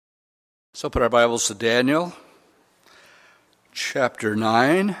So open our Bibles to Daniel, chapter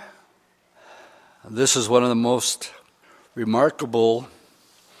 9. This is one of the most remarkable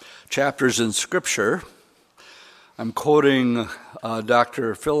chapters in Scripture. I'm quoting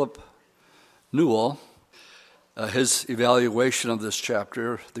Dr. Philip Newell, his evaluation of this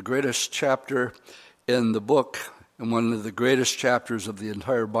chapter, the greatest chapter in the book and one of the greatest chapters of the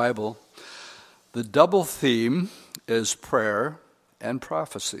entire Bible. The double theme is prayer and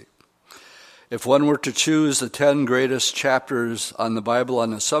prophecy. If one were to choose the 10 greatest chapters on the Bible on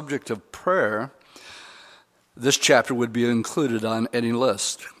the subject of prayer, this chapter would be included on any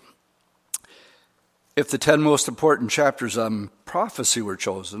list. If the 10 most important chapters on prophecy were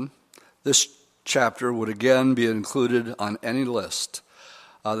chosen, this chapter would again be included on any list.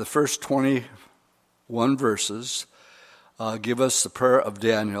 The first 21 verses give us the prayer of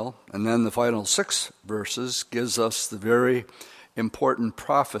Daniel, and then the final 6 verses gives us the very important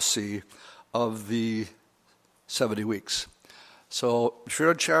prophecy of the 70 weeks. So if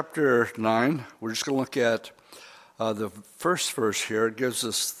you're in chapter 9, we're just going to look at the first verse here. It gives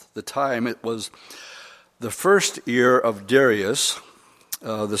us the time. It was the first year of Darius,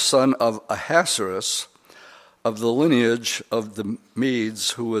 the son of Ahasuerus, of the lineage of the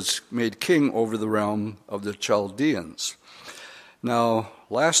Medes, who was made king over the realm of the Chaldeans. Now,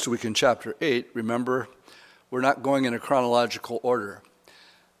 last week in chapter 8, remember, we're not going in a chronological order.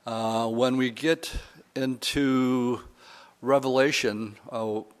 When we get into Revelation,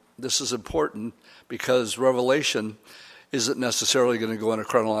 this is important because Revelation isn't necessarily going to go in a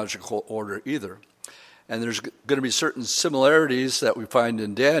chronological order either. And there's going to be certain similarities that we find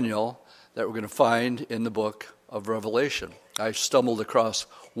in Daniel that we're going to find in the book of Revelation. I stumbled across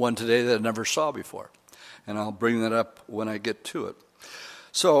one today that I never saw before, and I'll bring that up when I get to it.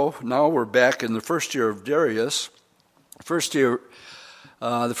 So now we're back in the first year of Darius. The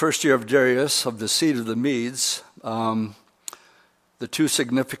first year of Darius, of the seed of the Medes. The two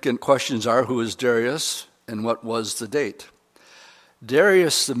significant questions are, who is Darius and what was the date?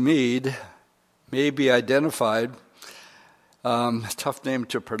 Darius the Mede may be identified, tough name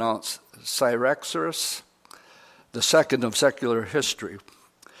to pronounce, Cyaxares, the second of secular history.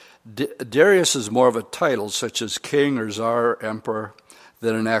 Darius is more of a title, such as king or czar, emperor,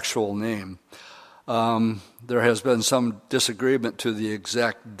 than an actual name. There has been some disagreement to the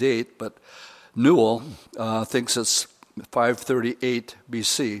exact date, but Newell thinks it's 538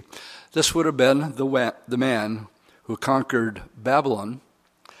 BC. This would have been the man who conquered Babylon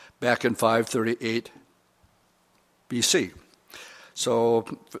back in 538 BC. So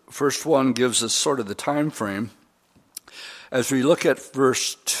first one gives us sort of the time frame. As we look at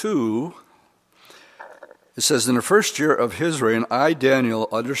verse 2, it says, in the first year of his reign, I, Daniel,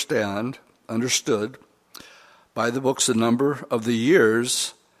 understood by the books the number of the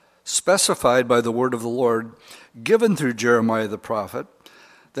years specified by the word of the Lord given through Jeremiah the prophet,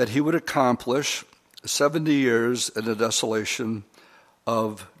 that he would accomplish 70 years in the desolation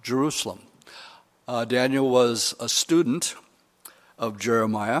of Jerusalem. Daniel was a student of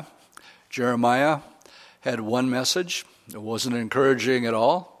Jeremiah. Jeremiah had one message. It wasn't encouraging at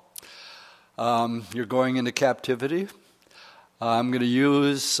all. You're going into captivity. I'm going to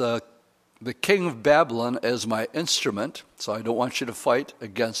use the king of Babylon as my instrument, so I don't want you to fight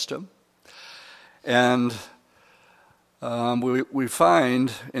against him. And we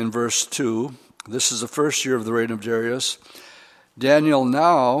find in verse 2, this is the first year of the reign of Darius, Daniel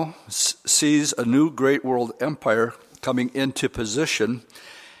now sees a new great world empire coming into position,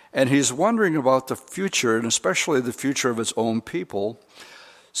 and he's wondering about the future, and especially the future of his own people.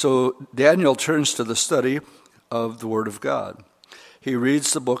 So Daniel turns to the study of the Word of God. He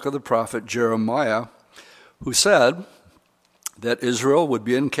reads the book of the prophet Jeremiah, who said that Israel would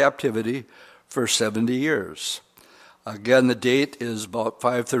be in captivity for 70 years. Again, the date is about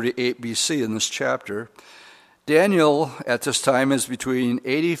 538 BC in this chapter. Daniel, at this time, is between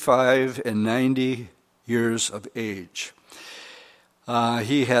 85 and 90 years of age.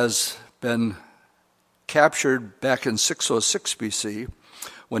 He has been captured back in 606 BC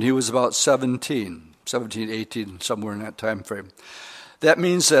when he was about 17, 18, somewhere in that time frame. That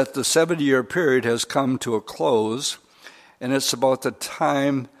means that the 70-year period has come to a close, and it's about the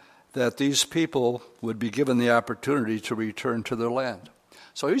time that these people would be given the opportunity to return to their land.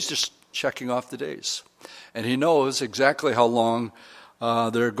 So he's just checking off the days. And he knows exactly how long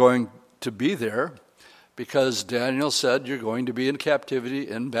they're going to be there, because Daniel said, you're going to be in captivity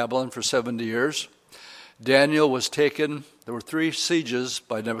in Babylon for 70 years. Daniel was taken, there were 3 sieges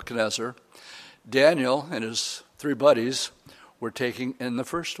by Nebuchadnezzar. Daniel and his 3 buddies were taken in the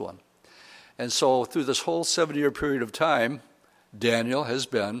first one. And so through this whole 70-year period of time, Daniel has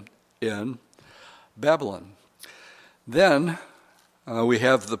been in Babylon. Then we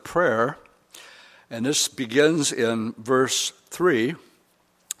have the prayer, and this begins in verse 3.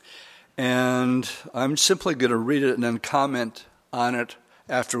 And I'm simply going to read it and then comment on it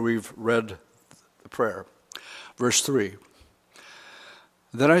after we've read the prayer. Verse 3.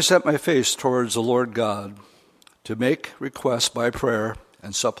 Then I set my face towards the Lord God to make request by prayer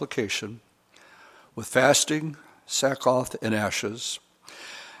and supplication with fasting, sackcloth, and ashes.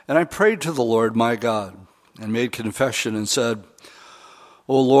 And I prayed to the Lord my God and made confession and said,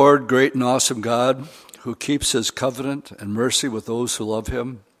 O Lord, great and awesome God, who keeps his covenant and mercy with those who love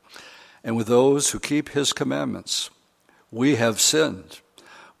him and with those who keep his commandments. We have sinned.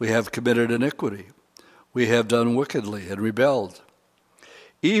 We have committed iniquity. We have done wickedly and rebelled,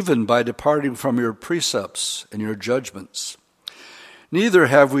 even by departing from your precepts and your judgments. Neither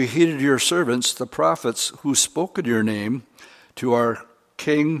have we heeded your servants, the prophets, who spoke in your name to our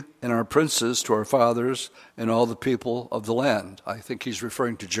king and our princes, to our fathers, and all the people of the land. I think he's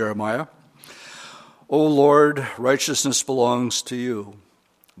referring to Jeremiah. O Lord, righteousness belongs to you,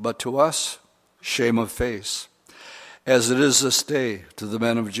 but to us, shame of face, as it is this day to the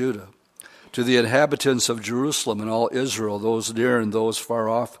men of Judah, to the inhabitants of Jerusalem and all Israel, those near and those far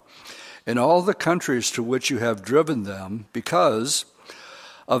off, in all the countries to which you have driven them, because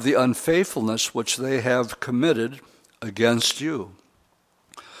of the unfaithfulness which they have committed against you.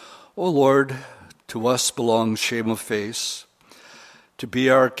 O Lord, to us belongs shame of face, to be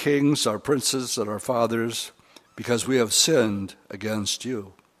our kings, our princes, and our fathers, because we have sinned against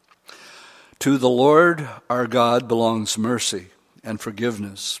you. To the Lord our God belongs mercy and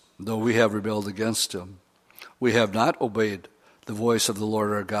forgiveness, though we have rebelled against him. We have not obeyed the voice of the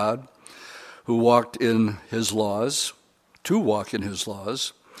Lord our God, who walked in his laws, to walk in his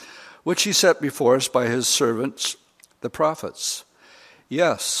laws, which he set before us by his servants, the prophets.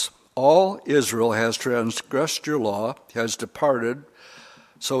 Yes, all Israel has transgressed your law, has departed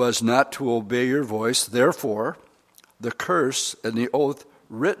so as not to obey your voice. Therefore, the curse and the oath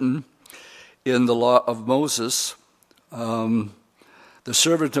written in the law of Moses, the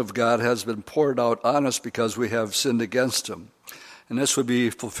servant of God, has been poured out on us because we have sinned against him. And this would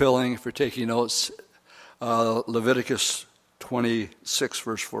be fulfilling, if you're taking notes, Leviticus 26,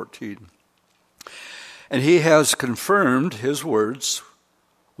 verse 14. And he has confirmed his words,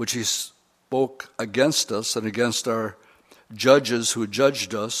 which he spoke against us and against our judges who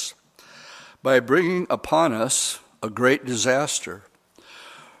judged us, by bringing upon us a great disaster.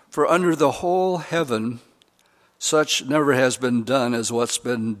 For under the whole heaven, such never has been done as what's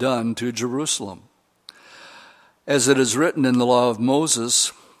been done to Jerusalem. As it is written in the law of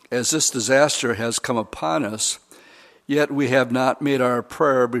Moses, as this disaster has come upon us, yet we have not made our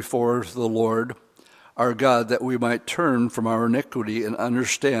prayer before the Lord our God, that we might turn from our iniquity and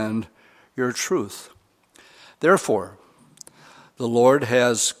understand your truth. Therefore, the Lord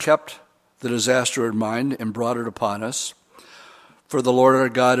has kept the disaster in mind and brought it upon us. For the Lord our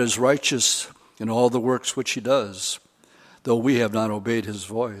God is righteous in all the works which he does, though we have not obeyed his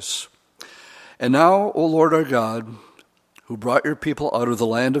voice. And now, O Lord our God, who brought your people out of the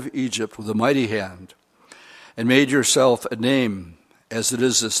land of Egypt with a mighty hand, and made yourself a name as it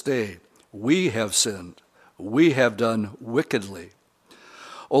is this day, we have sinned, we have done wickedly.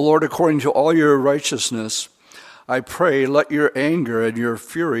 O Lord, according to all your righteousness, I pray, let your anger and your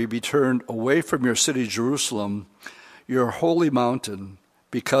fury be turned away from your city Jerusalem, your holy mountain,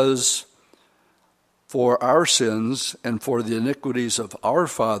 because for our sins and for the iniquities of our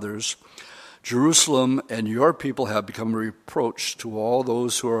fathers, Jerusalem and your people have become a reproach to all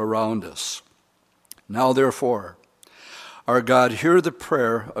those who are around us. Now, therefore, our God, hear the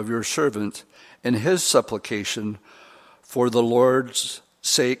prayer of your servant and his supplication. For the Lord's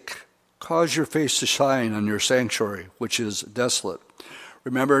sake, cause your face to shine on your sanctuary, which is desolate.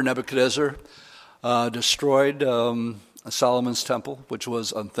 Remember, Nebuchadnezzar destroyed Solomon's temple, which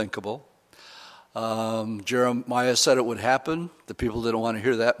was unthinkable. Jeremiah said it would happen. The people didn't want to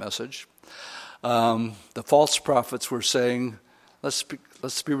hear that message. The false prophets were saying, let's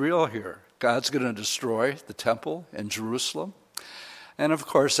be real here. God's going to destroy the temple in Jerusalem. And of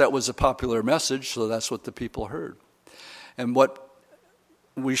course, that was a popular message, so that's what the people heard. And what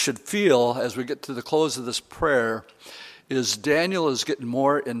we should feel as we get to the close of this prayer is Daniel is getting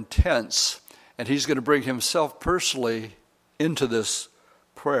more intense, and he's going to bring himself personally into this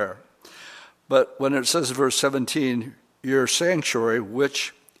prayer. But when it says in verse 17, your sanctuary,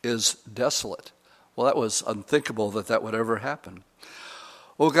 which is desolate. Well, that was unthinkable that would ever happen.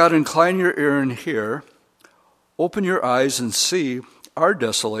 O God, incline your ear and hear. Open your eyes and see our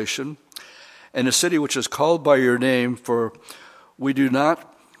desolation and a city which is called by your name, for we do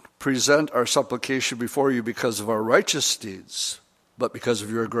not present our supplication before you because of our righteous deeds, but because of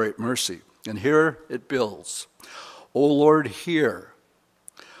your great mercy. And here it builds. O Lord, hear.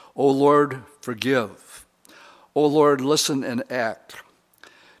 O Lord, forgive. O Lord, listen and act.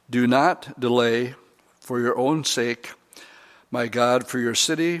 Do not delay for your own sake, my God, for your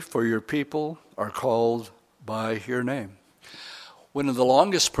city, for your people are called by your name. One of the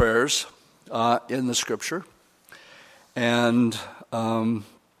longest prayers in the Scripture, and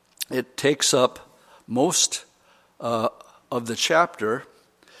it takes up most of the chapter.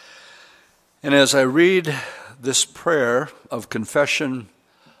 And as I read this prayer of confession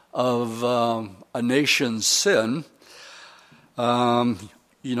of a nation's sin,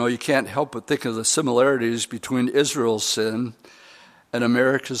 you can't help but think of the similarities between Israel's sin and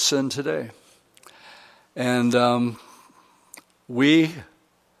America's sin today. And we,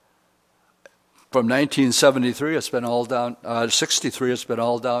 from 1973, it's been all down. 63, it's been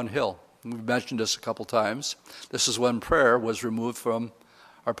all downhill. We've mentioned this a couple times. This is when prayer was removed from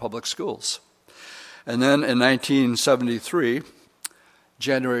our public schools. And then in 1973,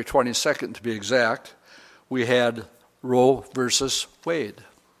 January 22nd to be exact, we had Roe versus Wade.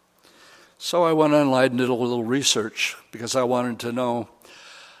 So I went online and did a little research because I wanted to know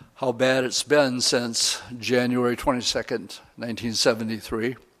how bad it's been since January 22nd,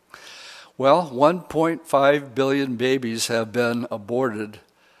 1973. Well, 1.5 billion babies have been aborted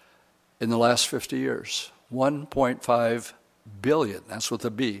in the last 50 years. 1.5 billion, that's with a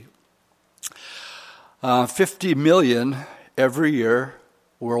B. 50 million every year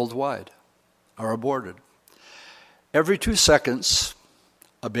worldwide are aborted. Every 2 seconds,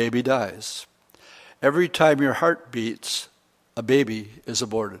 a baby dies. Every time your heart beats, a baby is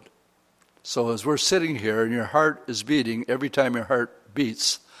aborted. So as we're sitting here and your heart is beating, every time your heart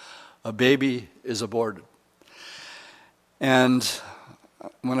beats, a baby is aborted. And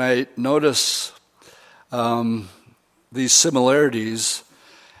when I notice these similarities,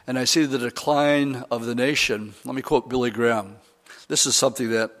 and I see the decline of the nation, let me quote Billy Graham. This is something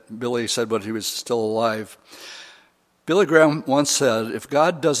that Billy said when he was still alive. Billy Graham once said, if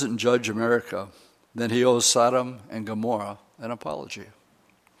God doesn't judge America, then he owes Sodom and Gomorrah an apology.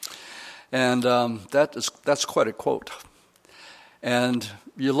 And that's quite a quote. And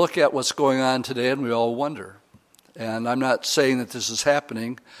you look at what's going on today and we all wonder. And I'm not saying that this is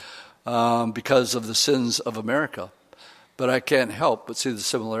happening because of the sins of America, but I can't help but see the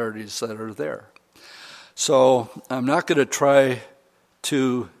similarities that are there. So I'm not going to try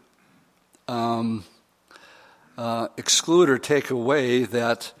to exclude or take away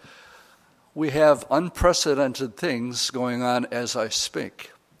that we have unprecedented things going on as I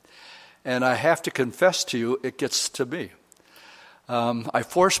speak. And I have to confess to you, it gets to me. I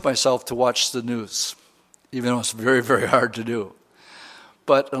force myself to watch the news, even though it's very, very hard to do.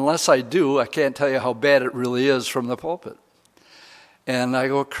 But unless I do, I can't tell you how bad it really is from the pulpit. And I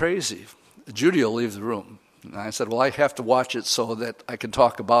go crazy. Judy will leave the room. And I said, well, I have to watch it so that I can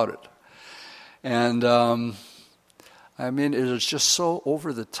talk about it. And it is just so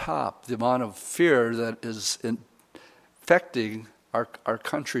over the top, the amount of fear that is infecting our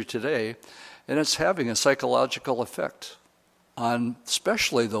country today, and it's having a psychological effect on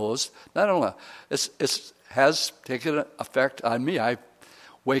especially those, not only, it has taken an effect on me. I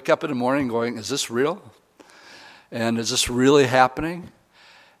wake up in the morning going, is this real? And is this really happening?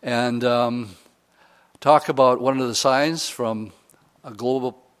 And talk about one of the signs from a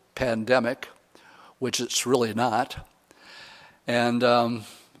global pandemic, which it's really not. And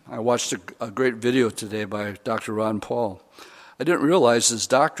I watched a great video today by Dr. Ron Paul. I didn't realize his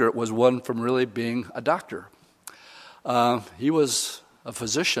doctorate was one from really being a doctor. He was a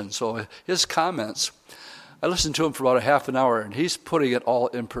physician, so his comments, I listened to him for about a half an hour, and he's putting it all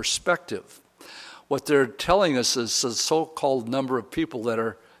in perspective. What they're telling us is the so-called number of people that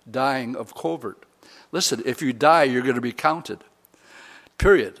are dying of COVID. Listen, if you die, you're going to be counted.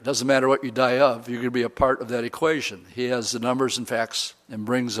 Period. It doesn't matter what you die of, you're going to be a part of that equation. He has the numbers and facts and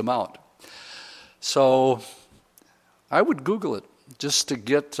brings them out. So I would Google it just to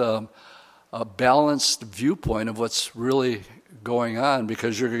get a balanced viewpoint of what's really going on,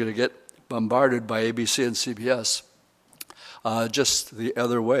 because you're going to get bombarded by ABC and CBS just the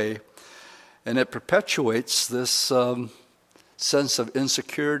other way. And it perpetuates this sense of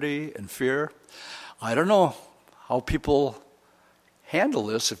insecurity and fear. I don't know how people handle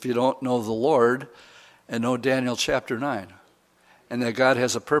this if you don't know the Lord and know Daniel chapter 9. And that God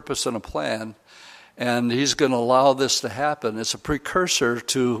has a purpose and a plan, and He's going to allow this to happen. It's a precursor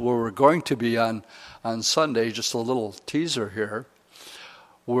to where we're going to be on Sunday, just a little teaser here.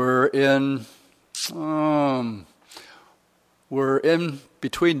 We're in We're in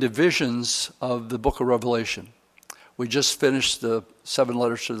between divisions of the book of Revelation. We just finished the 7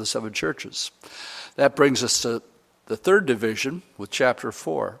 letters to the 7 churches. That brings us to the third division with chapter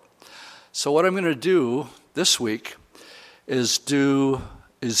 4. So what I'm going to do this week is do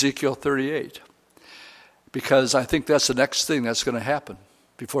Ezekiel 38, because I think that's the next thing that's going to happen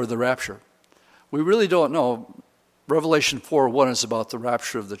before the rapture. We really don't know. Revelation 4:1 is about the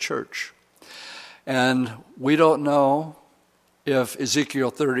rapture of the church. And we don't know if Ezekiel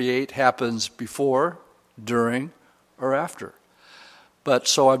 38 happens before, during, or after. But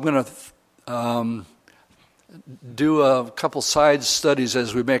so I'm going to do a couple side studies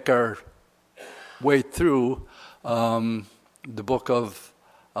as we make our way through the book of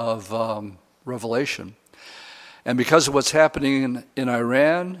Revelation. And because of what's happening in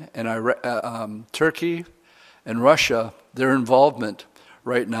Iran and Turkey and Russia, their involvement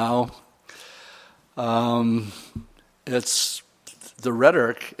right now, it's the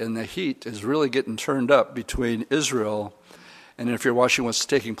rhetoric and the heat is really getting turned up between Israel and, if you're watching what's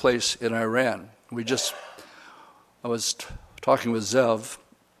taking place in Iran. I was talking with Zev.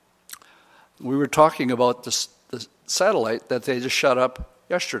 We were talking about the satellite that they just shot up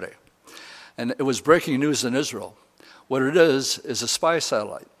yesterday. And it was breaking news in Israel. What it is a spy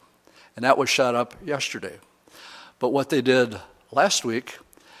satellite. And that was shot up yesterday. But what they did last week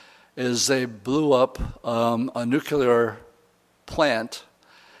is they blew up a nuclear plant.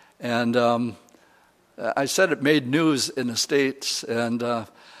 And I said it made news in the States. And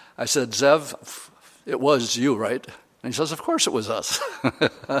I said, Zev, it was you, right? And he says, of course it was us.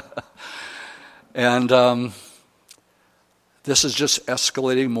 And this is just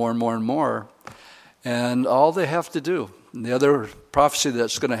escalating more and more and more. And all they have to do, and the other prophecy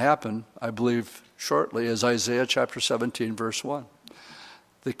that's going to happen, I believe, shortly, is Isaiah chapter 17, verse 1.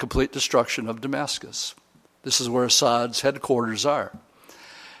 The complete destruction of Damascus. This is where Assad's headquarters are.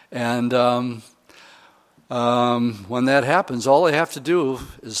 And when that happens, all they have to do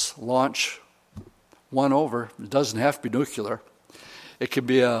is launch one over. It doesn't have to be nuclear. It could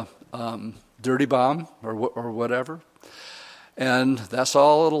be a dirty bomb or whatever. And that's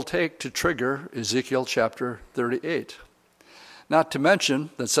all it'll take to trigger Ezekiel chapter 38. Not to mention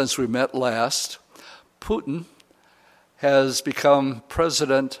that since we met last, Putin has become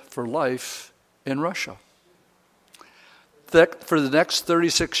president for life in Russia. For the next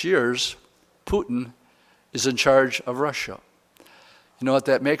 36 years, Putin is in charge of Russia. You know what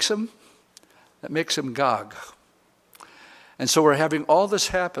that makes him? That makes him Gog. And so we're having all this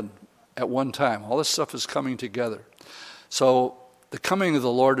happen at one time. All this stuff is coming together. So the coming of the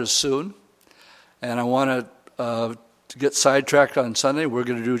Lord is soon. And I want to get sidetracked on Sunday. We're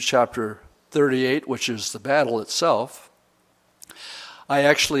going to do chapter 38, which is the battle itself. I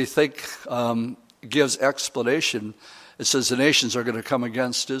actually think gives explanation. It says the nations are going to come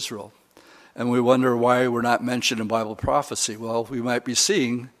against Israel. And we wonder why we're not mentioned in Bible prophecy. Well, we might be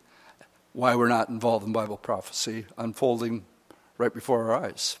seeing why we're not involved in Bible prophecy unfolding right before our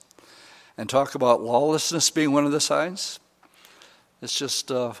eyes. And talk about lawlessness being one of the signs. It's just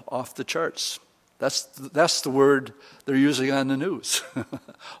off the charts. That's the word they're using on the news.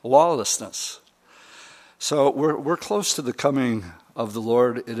 Lawlessness. So we're close to the coming of the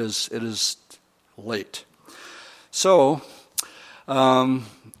Lord. It is late. So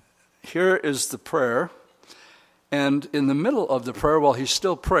here is the prayer. And in the middle of the prayer, while he's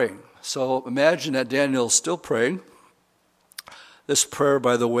still praying. So imagine that Daniel's still praying. This prayer,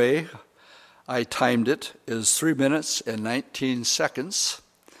 by the way, I timed it, is 3 minutes and 19 seconds.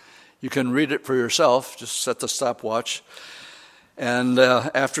 You can read it for yourself. Just set the stopwatch. And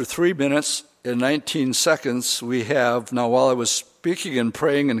after 3 minutes and 19 seconds, we have, now while I was speaking and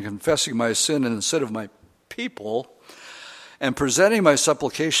praying and confessing my sin instead of my people, and presenting my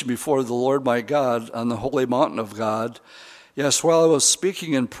supplication before the Lord my God on the holy mountain of God, yes, while I was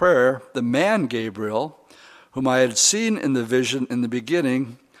speaking in prayer, the man Gabriel, whom I had seen in the vision in the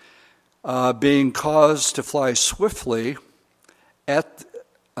beginning, being caused to fly swiftly,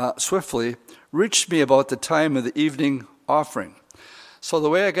 reached me about the time of the evening offering. So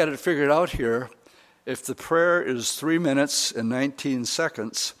the way I got it figured out here, if the prayer is 3 minutes and 19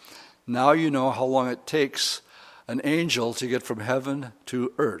 seconds, now you know how long it takes an angel to get from heaven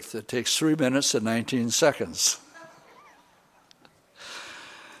to earth. It takes 3 minutes and 19 seconds.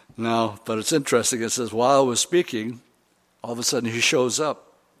 Now, but it's interesting. It says, while I was speaking, all of a sudden he shows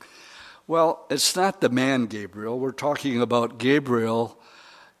up. Well, it's not the man Gabriel. We're talking about Gabriel,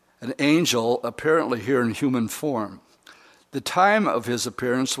 an angel, apparently here in human form. The time of his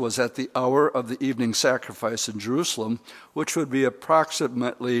appearance was at the hour of the evening sacrifice in Jerusalem, which would be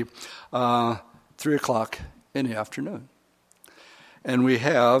approximately 3 o'clock in the afternoon. And we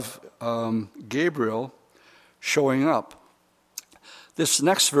have Gabriel showing up. This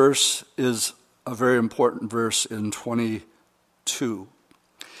next verse is a very important verse in 22.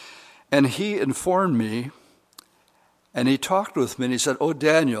 And he informed me, and he talked with me, and he said, "O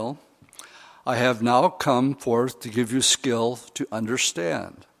Daniel, I have now come forth to give you skill to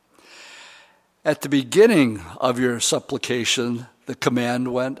understand. At the beginning of your supplication, the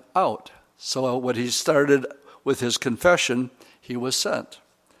command went out." So when he started with his confession, he was sent.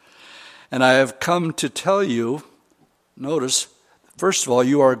 "And I have come to tell you," notice, first of all,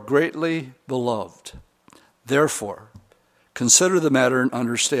 "you are greatly beloved. Therefore, consider the matter and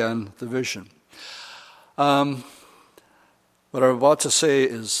understand the vision." What I'm about to say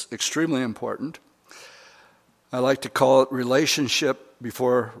is extremely important. I like to call it relationship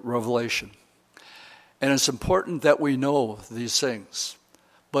before revelation. And it's important that we know these things.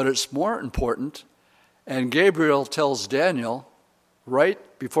 But it's more important, and Gabriel tells Daniel right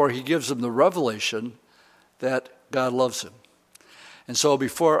before he gives him the revelation that God loves him. And so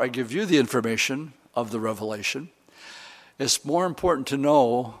before I give you the information of the revelation, it's more important to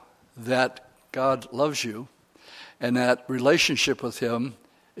know that God loves you, and that relationship with him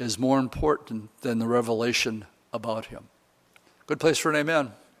is more important than the revelation about him. Good place for an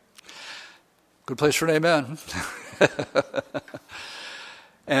amen. Good place for an amen.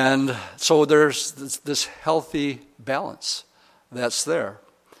 And so there's this healthy balance that's there.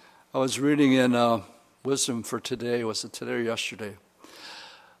 I was reading in Wisdom for Today, was it today or yesterday,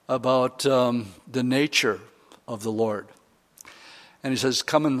 about the nature of the Lord. And he says,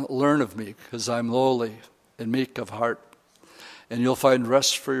 "Come and learn of me, because I'm lowly and meek of heart, and you'll find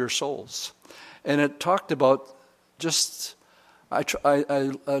rest for your souls." And it talked about just, I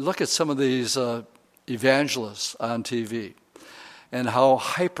look at some of these evangelists on TV, and how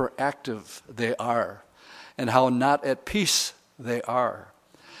hyperactive they are, and how not at peace they are.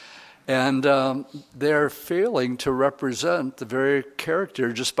 And they're failing to represent the very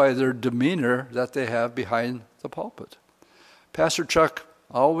character just by their demeanor that they have behind the pulpit. Pastor Chuck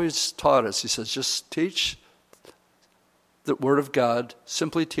always taught us, he says, just teach the Word of God,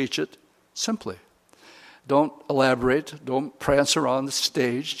 simply teach it simply. Don't elaborate, don't prance around the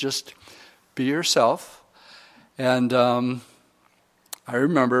stage, just be yourself. And I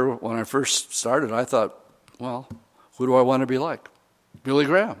remember when I first started, I thought, well, who do I want to be like? Billy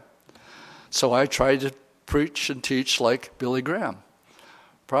Graham. So I tried to preach and teach like Billy Graham.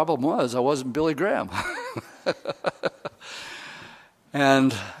 Problem was, I wasn't Billy Graham.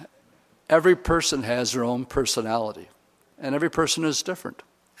 And every person has their own personality. And every person is different.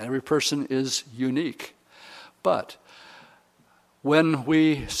 And every person is unique. But when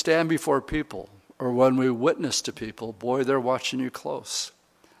we stand before people, or when we witness to people, boy, they're watching you close.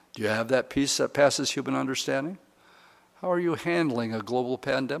 Do you have that peace that passes human understanding? How are you handling a global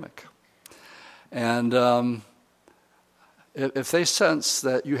pandemic? And if they sense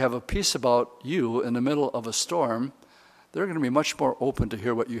that you have a peace about you in the middle of a storm, they're going to be much more open to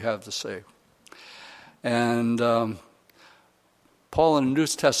hear what you have to say. And Paul in the New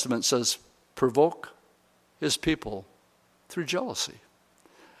Testament says, provoke his people through jealousy.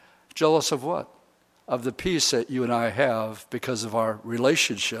 Jealous of what? Of the peace that you and I have because of our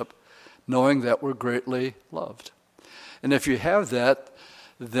relationship, knowing that we're greatly loved. And if you have that,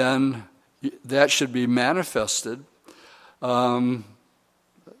 then that should be manifested in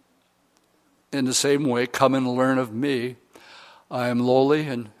the same way. Come and learn of me. I am lowly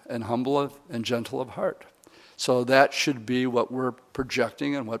and humble and gentle of heart. So that should be what we're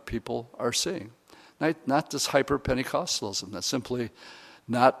projecting and what people are seeing. Not this hyper-Pentecostalism. That's simply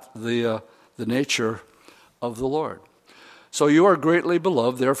not the nature of the Lord. So you are greatly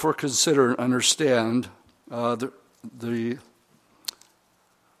beloved, therefore consider and understand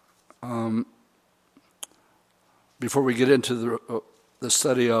before we get into the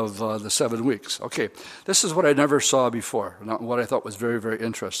study of the 7 weeks. Okay, this is what I never saw before, what I thought was very, very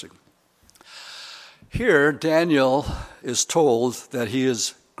interesting. Here, Daniel is told that he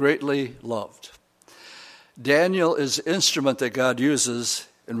is greatly loved. Daniel is the instrument that God uses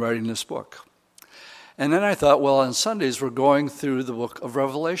in writing this book. And then I thought, well, on Sundays we're going through the book of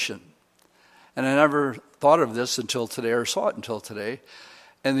Revelation. And I never thought of this until today, or saw it until today.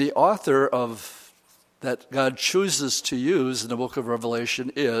 And the author of that God chooses to use in the book of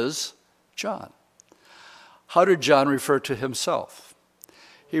Revelation is John. How did John refer to himself?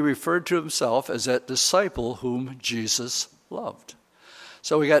 He referred to himself as that disciple whom Jesus loved.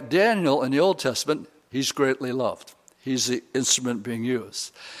 So we got Daniel in the Old Testament. He's greatly loved. He's the instrument being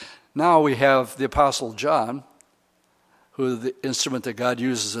used. Now we have the Apostle John, who is the instrument that God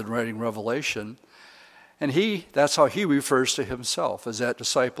uses in writing Revelation. And that's how he refers to himself, as that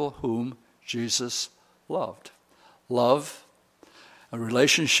disciple whom Jesus loved. Love, a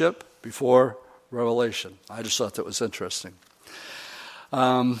relationship before revelation. I just thought that was interesting.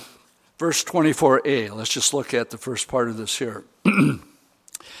 Verse 24a, let's just look at the first part of this here.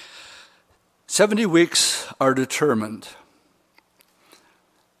 70 weeks are determined.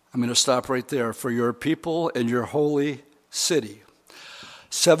 I'm going to stop right there. For your people and your holy city.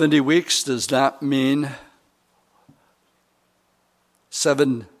 70 weeks does not mean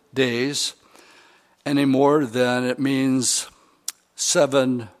 7 days any more than it means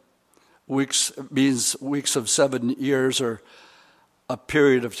 7 weeks. It means weeks of 7 years or a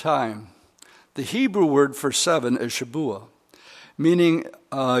period of time. The Hebrew word for 7 is Shabuah, meaning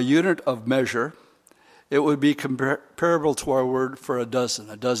a unit of measure. It would be comparable to our word for a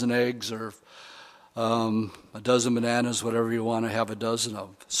dozen eggs or a dozen bananas, whatever you want to have a dozen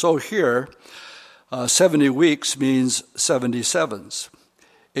of. So here, 70 weeks means 77s.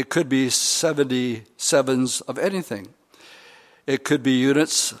 It could be 77s of anything. It could be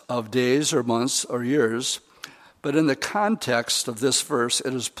units of days or months or years. But in the context of this verse,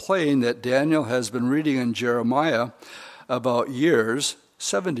 it is plain that Daniel has been reading in Jeremiah about years,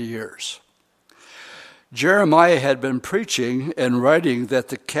 70 years. Jeremiah had been preaching and writing that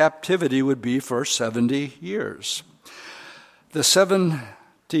the captivity would be for 70 years. The 70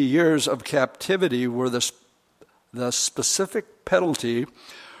 years of captivity were the specific penalty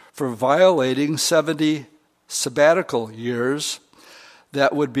for violating 70 sabbatical years.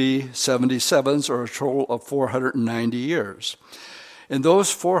 That would be 77s, or a total of 490 years. In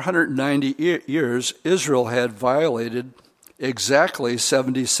those 490 years, Israel had violated exactly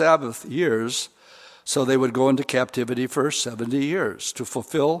 70 Sabbath years, so they would go into captivity for 70 years to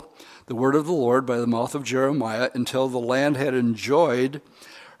fulfill the word of the Lord by the mouth of Jeremiah until the land had enjoyed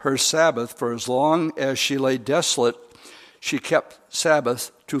her Sabbath. For as long as she lay desolate, she kept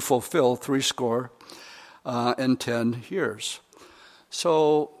Sabbath to fulfill 70 years.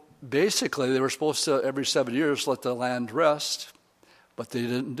 So basically, they were supposed to, every 7 years, let the land rest, but they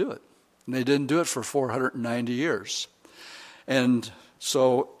didn't do it. And they didn't do it for 490 years. And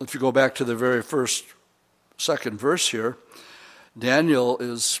so if you go back to the very second verse here, Daniel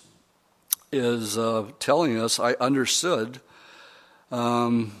is telling us, I understood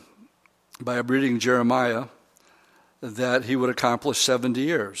by reading Jeremiah that he would accomplish 70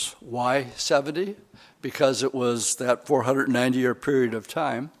 years. Why 70? Because it was that 490-year period of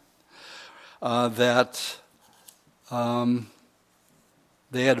time that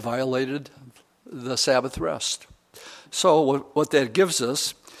they had violated the Sabbath rest. So what that gives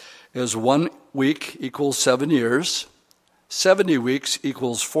us is 1 week equals 7 years, 70 weeks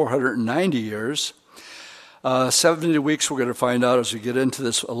equals 490 years. 70 weeks, we're going to find out as we get into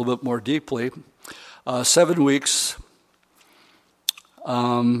this a little bit more deeply. 7 weeks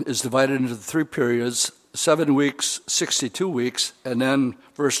is divided into 3 periods. 7 weeks, 62 weeks, and then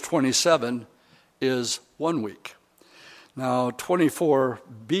verse 27 is 1 week. Now,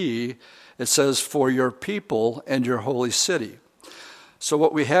 24b, it says, for your people and your holy city. So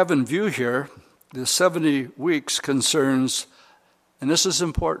what we have in view here, the 70 weeks concerns, and this is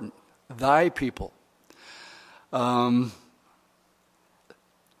important, thy people, and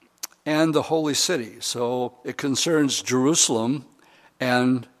the holy city. So it concerns Jerusalem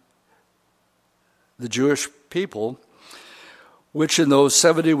and the Jewish people, which in those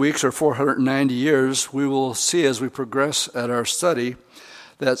 70 weeks or 490 years, we will see as we progress at our study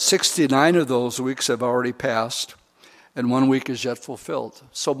that 69 of those weeks have already passed and 1 week is yet fulfilled.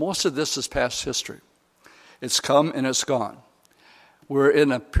 So most of this is past history. It's come and it's gone. We're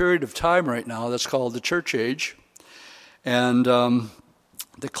in a period of time right now that's called the church age, and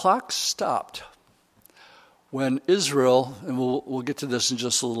the clock stopped when Israel, and we'll get to this in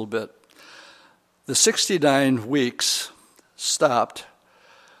just a little bit, the 69 weeks stopped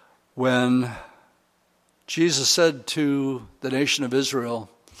when Jesus said to the nation of Israel,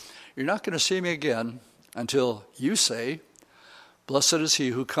 you're not going to see me again until you say, blessed is he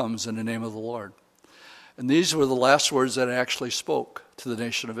who comes in the name of the Lord. And these were the last words that I actually spoke to the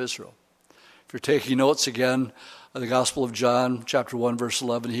nation of Israel. If you're taking notes again, the Gospel of John, chapter 1, verse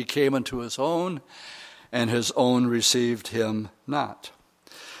 11, he came unto his own, and his own received him not.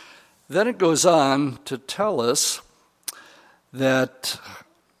 Then it goes on to tell us that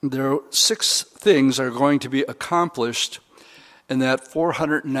there are 6 things are going to be accomplished in that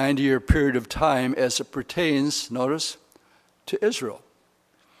 490-year period of time as it pertains, notice, to Israel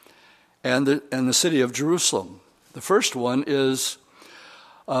and the city of Jerusalem. The first one is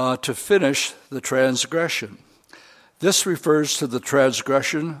to finish the transgression. This refers to the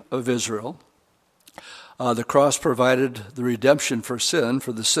transgression of Israel. The cross provided the redemption for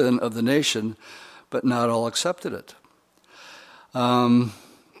the sin of the nation, but not all accepted it.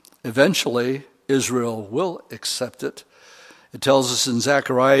 Eventually, Israel will accept it. It tells us in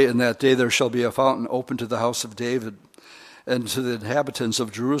Zechariah, in that day there shall be a fountain open to the house of David and to the inhabitants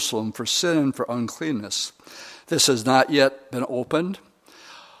of Jerusalem for sin and for uncleanness. This has not yet been opened.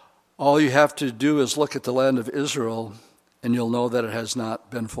 All you have to do is look at the land of Israel, and you'll know that it has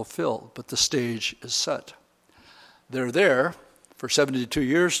not been fulfilled, but the stage is set. They're there for 72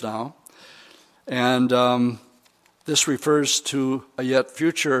 years now, and this refers to a yet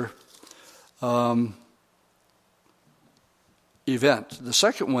future event. The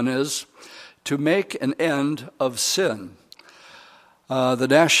second one is to make an end of sin. The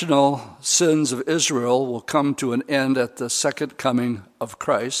national sins of Israel will come to an end at the second coming of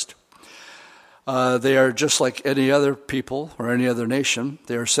Christ. They are just like any other people or any other nation.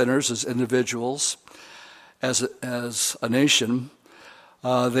 They are sinners as individuals, as a nation.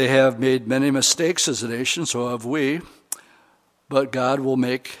 They have made many mistakes as a nation, so have we, but God will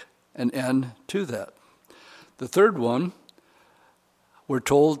make an end to that. The third one, we're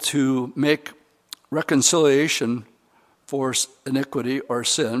told to make reconciliation for iniquity or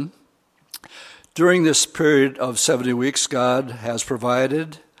sin. During this period of 70 weeks, God has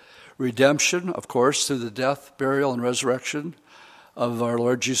provided redemption, of course, through the death, burial, and resurrection of our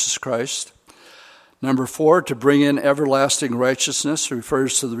Lord Jesus Christ. Number 4, to bring in everlasting righteousness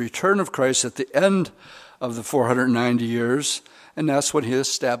refers to the return of Christ at the end of the 490 years, and that's when he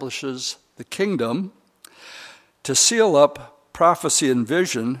establishes the kingdom. To seal up prophecy and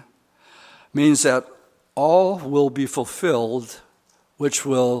vision means that all will be fulfilled, which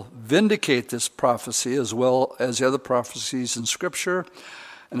will vindicate this prophecy as well as the other prophecies in Scripture.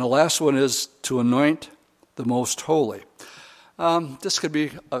 And the last one is to anoint the most holy. This could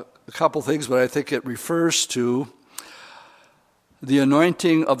be a couple things, but I think it refers to the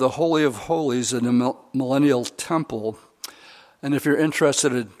anointing of the Holy of Holies in the millennial temple. And if you're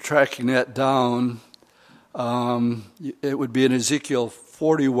interested in tracking that down, it would be in Ezekiel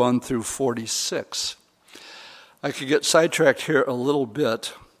 41 through 46. I could get sidetracked here a little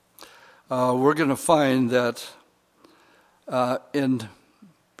bit. We're going to find that in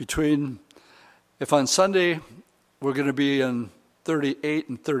between, if on Sunday we're going to be in 38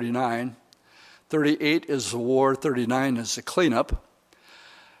 and 39. 38 is the war, 39 is the cleanup,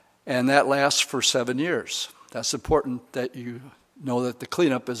 and that lasts for 7 years. That's important that you know that the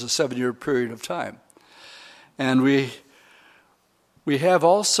cleanup is a 7-year period of time. And we have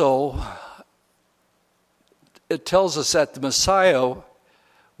also, it tells us that the Messiah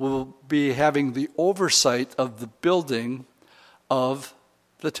will be having the oversight of the building of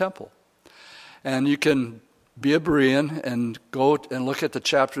the temple. And you can be a Berean and go and look at the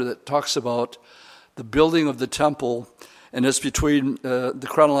chapter that talks about the building of the temple, and it's between, the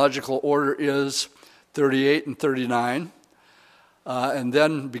chronological order is 38 and 39, and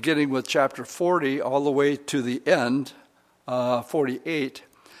then beginning with chapter 40 all the way to the end, 48,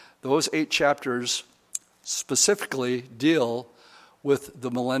 those 8 chapters specifically deal with the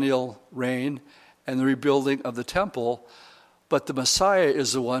millennial reign and the rebuilding of the temple, but the Messiah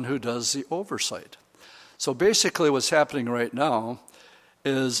is the one who does the oversight. So basically what's happening right now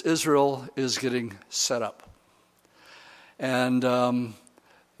is Israel is getting set up. And I'm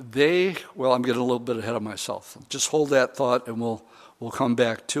getting a little bit ahead of myself. Just hold that thought and we'll come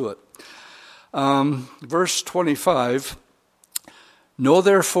back to it. Verse 25, know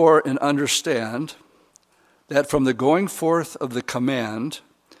therefore and understand that from the going forth of the command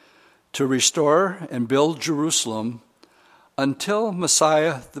to restore and build Jerusalem until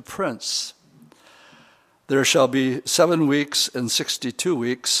Messiah the Prince, there shall be 7 weeks and 62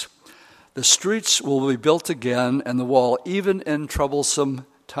 weeks. The streets will be built again, and the wall even in troublesome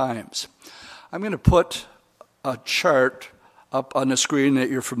times. I'm going to put a chart up on the screen that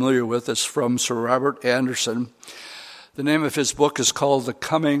you're familiar with. It's from Sir Robert Anderson. The name of his book is called The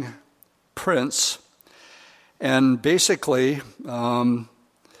Coming Prince. And basically,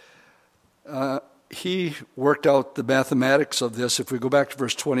 he worked out the mathematics of this. If we go back to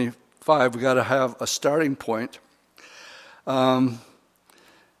verse 25, we got to have a starting point. Know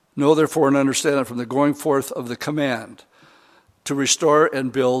therefore and understand that from the going forth of the command to restore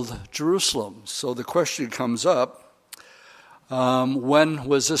and build Jerusalem. So the question comes up, when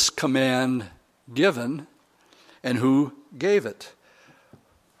was this command given and who gave it?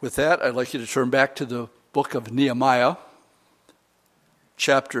 With that, I'd like you to turn back to the book of Nehemiah,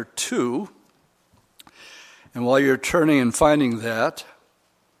 chapter 2. And while you're turning and finding that,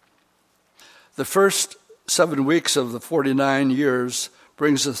 the first 7 weeks of the 49 years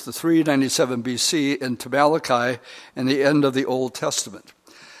brings us to 397 BC into Malachi and the end of the Old Testament.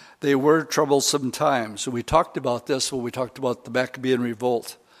 They were troublesome times. We talked about this when we talked about the Maccabean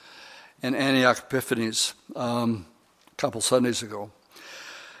Revolt and Antioch Epiphanes a couple Sundays ago,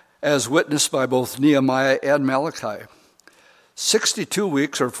 as witnessed by both Nehemiah and Malachi. 62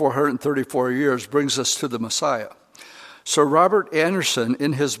 weeks, or 434 years, brings us to the Messiah. Sir Robert Anderson,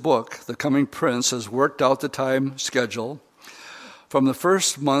 in his book, The Coming Prince, has worked out the time schedule from the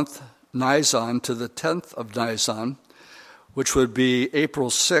first month, Nisan, to the 10th of Nisan, which would be April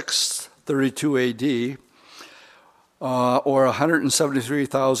 6th, 32 AD, or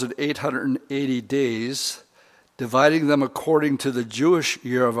 173,880 days, dividing them according to the Jewish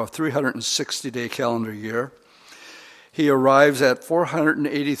year of a 360-day calendar year. He arrives at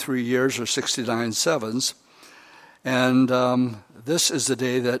 483 years, or 69 sevens, and this is the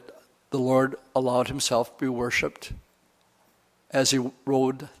day that the Lord allowed himself to be worshipped as he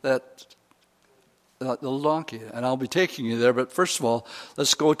rode that little donkey. And I'll be taking you there, but first of all,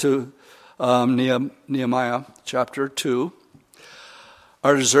 let's go to Nehemiah chapter 2.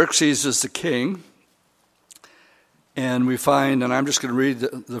 Artaxerxes is the king, and we find, and I'm just going to read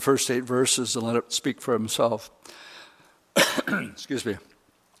the first 8 verses and let it speak for himself. Excuse me.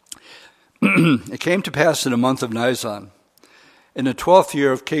 It came to pass in the month of Nisan, in the 12th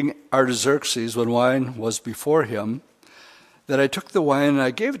year of King Artaxerxes, when wine was before him, that I took the wine and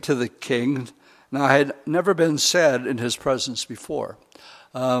I gave it to the king. Now I had never been sad in his presence before.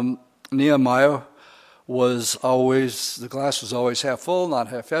 Nehemiah was always, the glass was always half full, not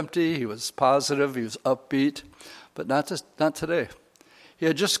half empty. He was positive, he was upbeat, but not today. He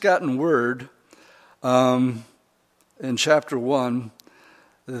had just gotten word in chapter 1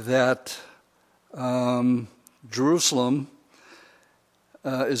 that Jerusalem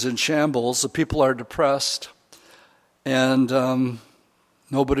is in shambles. The people are depressed, and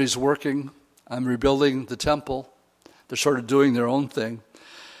nobody's working. I'm rebuilding the temple. They're sort of doing their own thing.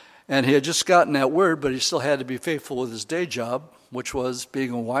 And he had just gotten that word, but he still had to be faithful with his day job, which was being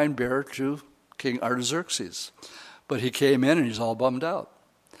a wine bearer to King Artaxerxes. But he came in and he's all bummed out.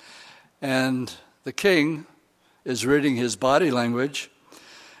 And the king is reading his body language,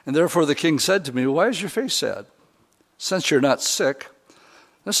 and therefore the king said to me, "Why is your face sad? Since you're not sick,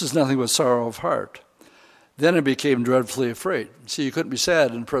 this is nothing but sorrow of heart." Then I became dreadfully afraid. See, you couldn't be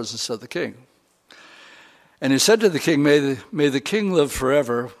sad in the presence of the king. And he said to the king, May the king live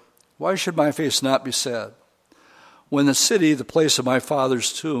forever. Why should my face not be sad? When the city, the place of my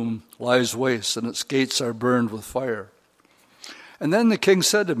father's tomb, lies waste and its gates are burned with fire. And then the king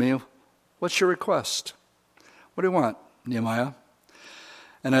said to me, "What's your request? What do you want, Nehemiah?"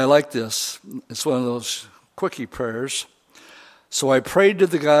 And I like this. It's one of those quickie prayers. So I prayed to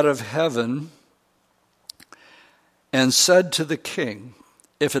the God of heaven and said to the king,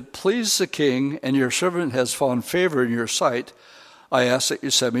 "If it please the king and your servant has found favor in your sight, I ask that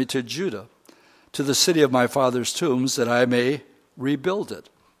you send me to Judah, to the city of my father's tombs, that I may rebuild it."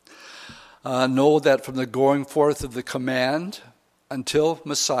 Know that from the going forth of the command until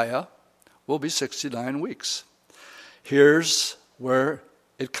Messiah will be 69 weeks. Here's where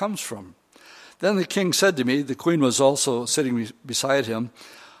it comes from. Then the king said to me, the queen was also sitting beside him,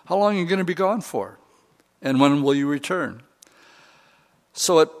 "How long are you going to be gone for? And when will you return?"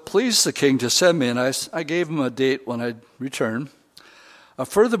 So it pleased the king to send me, and I gave him a date when I'd return.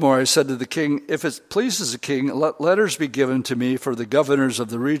 Furthermore, I said to the king, "If it pleases the king, let letters be given to me for the governors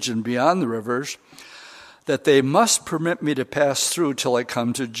of the region beyond the rivers, that they must permit me to pass through till I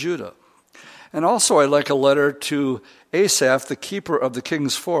come to Judah. And also I'd like a letter to Asaph, the keeper of the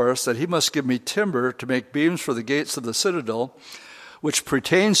king's forest, that he must give me timber to make beams for the gates of the citadel, which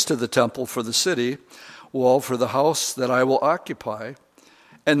pertains to the temple for the city wall for the house that I will occupy."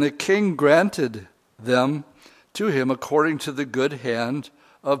 And the king granted them to him according to the good hand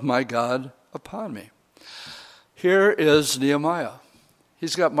of my God upon me. Here is Nehemiah.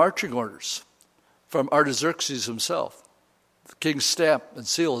 He's got marching orders from Artaxerxes himself. The king's stamp and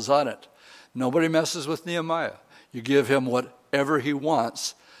seal is on it. Nobody messes with Nehemiah. You give him whatever he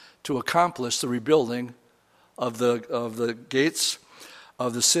wants to accomplish the rebuilding of the gates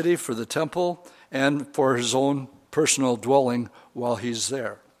of the city for the temple and for his own personal dwelling while he's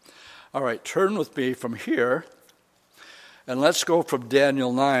there. All right, turn with me from here, and let's go from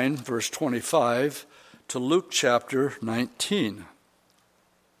Daniel 9, verse 25, to Luke chapter 19.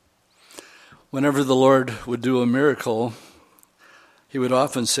 Whenever the Lord would do a miracle, he would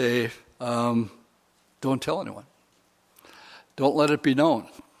often say, "Don't tell anyone. Don't let it be known."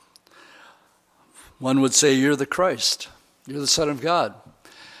 One would say, "You're the Christ. You're the Son of God."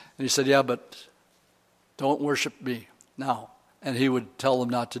 And he said, "Yeah, but don't worship me now. and he would tell them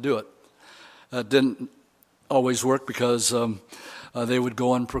not to do it. It didn't always work because they would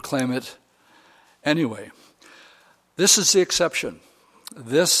go and proclaim it anyway. This is the exception.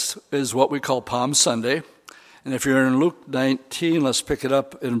 This is what we call Palm Sunday. And if you're in Luke 19, let's pick it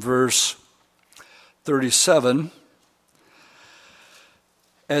up in verse 37.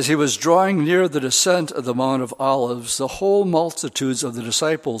 As he was drawing near the descent of the Mount of Olives, the whole multitudes of the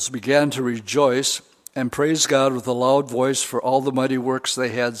disciples began to rejoice and praise God with a loud voice for all the mighty works they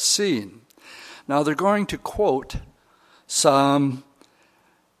had seen. Now they're going to quote Psalm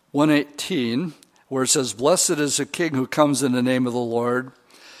 118, where it says, "Blessed is the King who comes in the name of the Lord.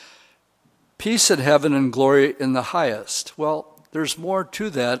 Peace in heaven and glory in the highest." Well, there's more to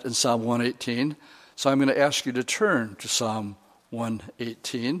that in Psalm 118, so I'm going to ask you to turn to Psalm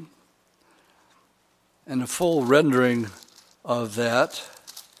 118. And a full rendering of that,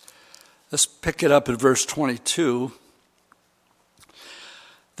 let's pick it up at verse 22.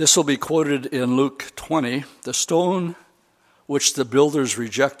 This will be quoted in Luke 20. "The stone which the builders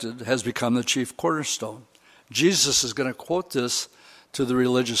rejected has become the chief cornerstone." Jesus is going to quote this to the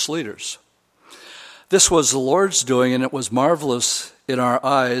religious leaders. "This was the Lord's doing, and it was marvelous in our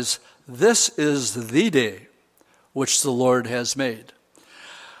eyes. This is the day which the Lord has made.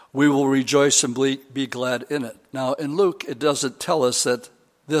 We will rejoice and be glad in it." Now, in Luke, it doesn't tell us that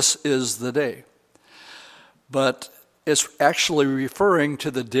this is the day, but it's actually referring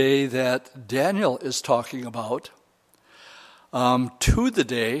to the day that Daniel is talking about, to the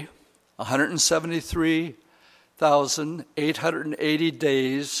day, 173,880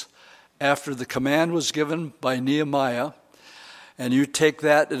 days after the command was given by Nehemiah. And you take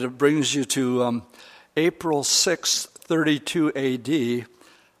that, and it brings you to April 6th, 32 AD.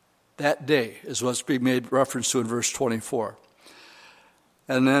 That day is what's being made reference to in verse 24.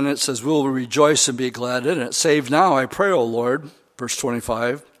 And then it says, "We will rejoice and be glad in it. Save now, I pray, O Lord." Verse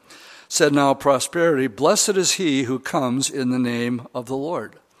 25. "Said now prosperity, blessed is he who comes in the name of the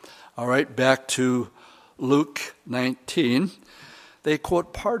Lord." All right, back to Luke 19. They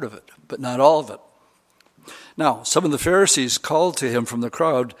quote part of it, but not all of it. "Now, some of the Pharisees called to him from the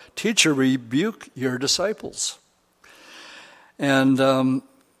crowd, 'Teacher, rebuke your disciples.'" And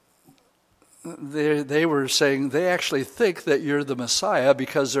they were saying they actually think that you're the Messiah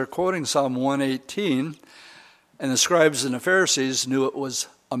because they're quoting Psalm 118, and the scribes and the Pharisees knew it was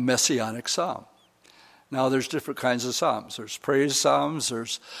a messianic psalm. Now, there's different kinds of psalms. There's praise psalms,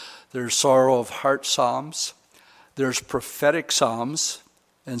 there's sorrow of heart psalms, there's prophetic psalms,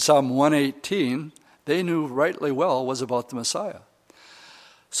 and Psalm 118, they knew rightly well was about the Messiah.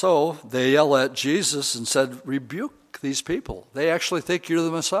 So they yell at Jesus and said, "Rebuke these people. They actually think you're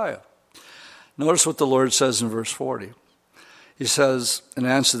the Messiah." Notice what the Lord says in verse 40. He says, and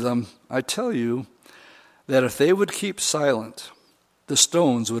answer them, "I tell you that if they would keep silent, the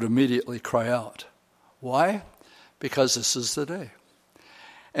stones would immediately cry out." Why? Because this is the day.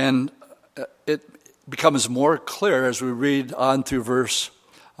 And it becomes more clear as we read on through verse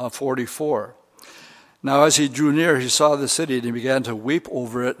 44. "Now as he drew near, he saw the city, and he began to weep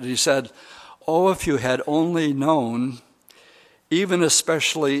over it. And he said, 'Oh, if you had only known, even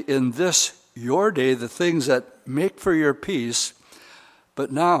especially in this your day, the things that make for your peace,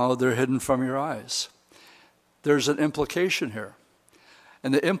 but now they're hidden from your eyes.'" There's an implication here.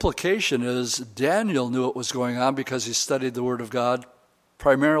 And the implication is Daniel knew what was going on because he studied the Word of God,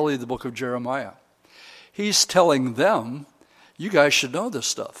 primarily the book of Jeremiah. He's telling them, you guys should know this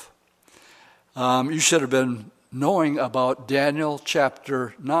stuff. You should have been knowing about Daniel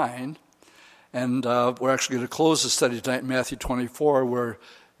chapter 9. And we're actually going to close the study tonight in Matthew 24, where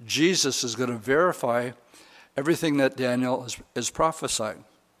Jesus is going to verify everything that Daniel is prophesying.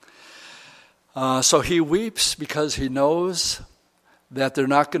 So he weeps because he knows that they're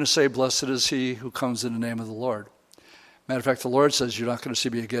not going to say, "Blessed is he who comes in the name of the Lord." Matter of fact, the Lord says, "You're not going to see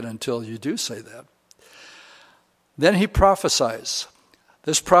me again until you do say that." Then he prophesies.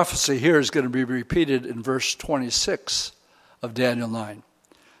 This prophecy here is going to be repeated in verse 26 of Daniel 9.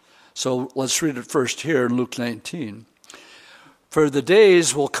 So let's read it first here in Luke 19. "For the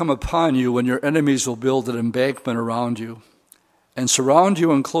days will come upon you when your enemies will build an embankment around you and surround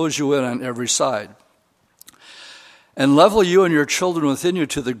you and close you in on every side, and level you and your children within you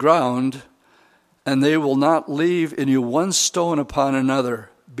to the ground, and they will not leave in you one stone upon another,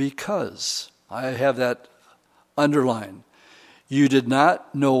 because," I have that underlined, "you did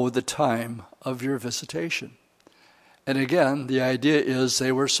not know the time of your visitation." And again, the idea is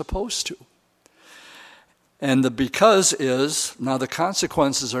they were supposed to. And the because is, now the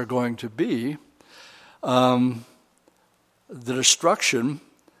consequences are going to be the destruction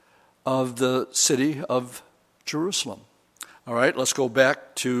of the city of Jerusalem. All right, let's go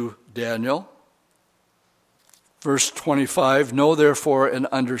back to Daniel. Verse 25, know therefore and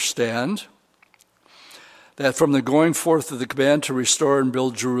understand that from the going forth of the command to restore and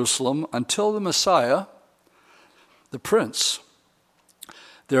build Jerusalem until the Messiah, the Prince,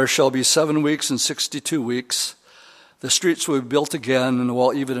 there shall be 7 weeks and 62 weeks. The streets will be built again, and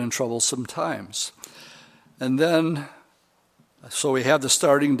well, even in troublesome times. And then, so we have the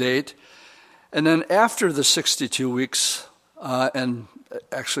starting date. And then after the 62 weeks, and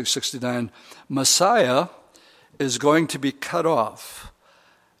actually 69, Messiah is going to be cut off.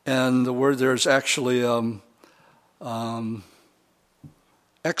 And the word there is actually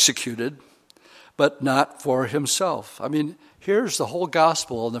executed, but not for himself. I mean, here's the whole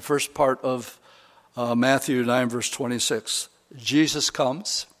gospel in the first part of Matthew 9, verse 26. Jesus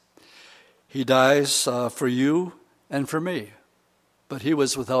comes. He dies for you and for me. But he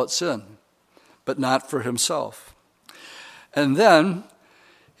was without sin, but not for himself. And then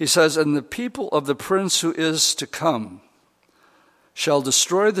he says, and the people of the prince who is to come shall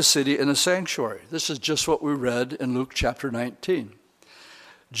destroy the city and the sanctuary. This is just what we read in Luke chapter 19.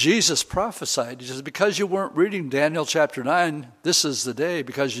 Jesus prophesied. He says, because you weren't reading Daniel chapter 9, this is the day.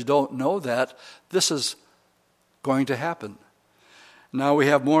 Because you don't know that, this is going to happen. Now we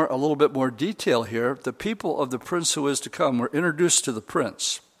have a little bit more detail here. The people of the prince who is to come, we're introduced to the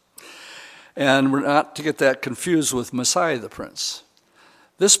prince. And we're not to get that confused with Messiah the prince.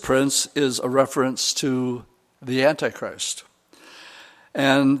 This prince is a reference to the Antichrist.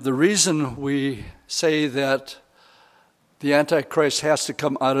 And the reason we say that the Antichrist has to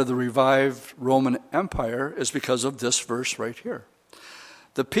come out of the revived Roman Empire is because of this verse right here.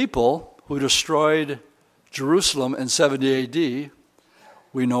 The people who destroyed Jerusalem in 70 AD,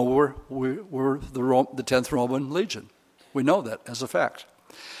 we know were the 10th Roman Legion. We know that as a fact.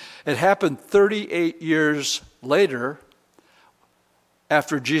 It happened 38 years later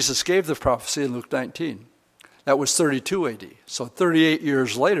after Jesus gave the prophecy in Luke 19. That was 32 AD. So 38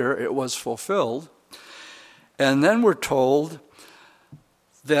 years later, it was fulfilled. And then we're told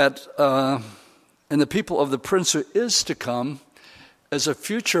that, and the people of the prince who is to come is a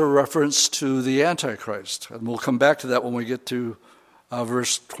future reference to the Antichrist. And we'll come back to that when we get to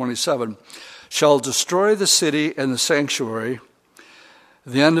verse 27. Shall destroy the city and the sanctuary.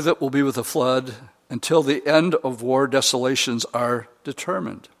 The end of it will be with a flood. Until the end of war, desolations are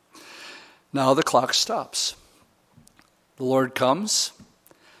determined. Now the clock stops. The Lord comes.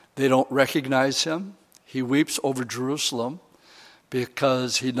 They don't recognize him. He weeps over Jerusalem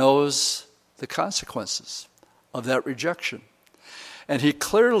because he knows the consequences of that rejection. And he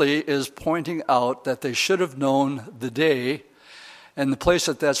clearly is pointing out that they should have known the day, and the place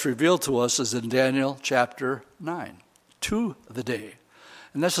that that's revealed to us is in Daniel chapter 9, to the day.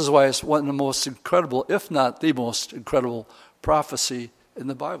 And this is why it's one of the most incredible, if not the most incredible prophecy in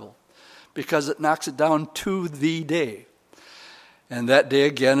the Bible, because it knocks it down to the day. And that day,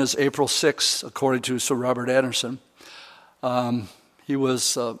 again, is April 6th, according to Sir Robert Anderson. He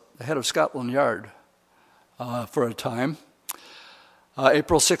was the head of Scotland Yard for a time.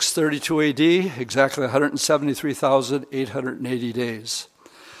 April 6, 32 AD, exactly 173,880 days.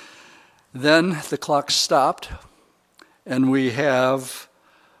 Then the clock stopped, and we have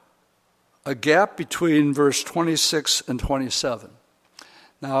a gap between verse 26 and 27.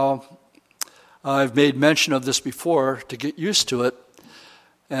 Now, I've made mention of this before to get used to it.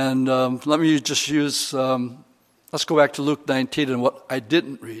 And let me just use, let's go back to Luke 19 and what I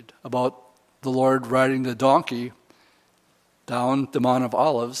didn't read about the Lord riding the donkey down the Mount of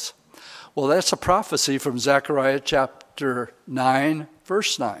Olives. Well, that's a prophecy from Zechariah chapter 9,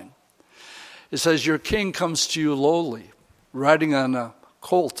 verse 9. It says, your king comes to you lowly, riding on a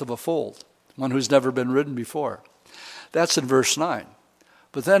colt of a foal, one who's never been ridden before. That's in verse 9.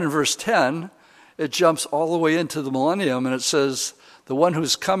 But then in verse 10, it jumps all the way into the millennium, and it says, the one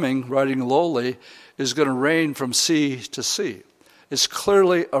who's coming, riding lowly, is going to reign from sea to sea. It's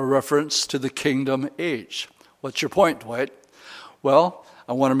clearly a reference to the kingdom age. What's your point, Dwight? Well,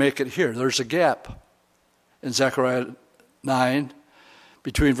 I want to make it here. There's a gap in Zechariah 9,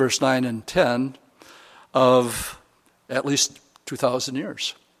 between verse 9 and 10, of at least 2,000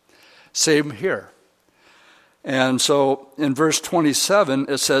 years. Same here. And so in verse 27,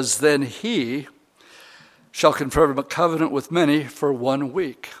 it says, then he shall confirm a covenant with many for 1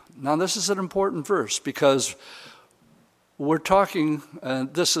 week. Now this is an important verse because we're talking,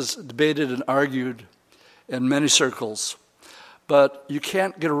 and this is debated and argued in many circles, but you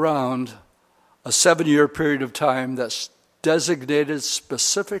can't get around a 7-year period of time that's designated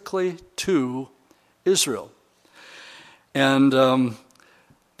specifically to Israel. And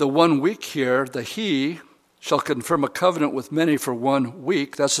the 1 week here, the he, shall confirm a covenant with many for 1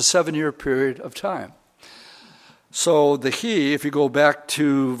 week. That's a 7-year period of time. So the he, if you go back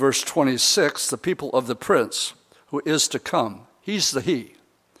to verse 26, the people of the prince who is to come, he's the he.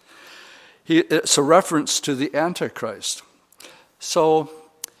 It's a reference to the Antichrist. So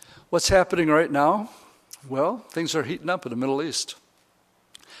what's happening right now? Well, things are heating up in the Middle East.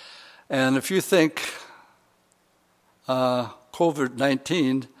 And if you think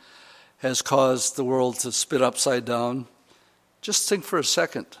COVID-19 has caused the world to spin upside down, just think for a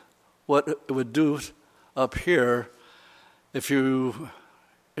second what it would do up here if you're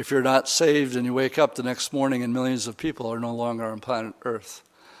not saved and you wake up the next morning and millions of people are no longer on planet Earth.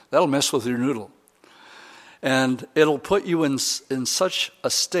 That'll mess with your noodle. And it'll put you in such a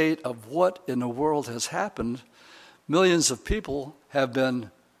state of what in the world has happened. Millions of people have been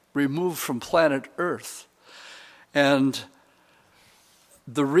removed from planet Earth. And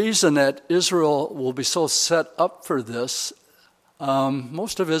the reason that Israel will be so set up for this,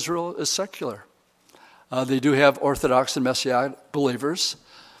 most of Israel is secular. They do have Orthodox and Messianic believers,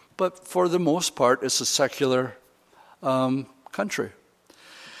 but for the most part, it's a secular country.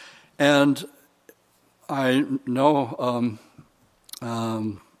 And I know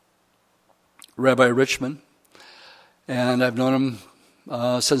Rabbi Richman, and I've known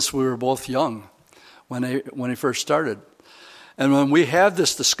him since we were both young, when he first started. And when we have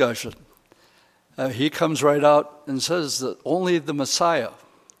this discussion, he comes right out and says that only the Messiah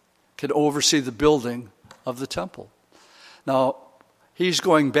can oversee the building of the temple. Now, he's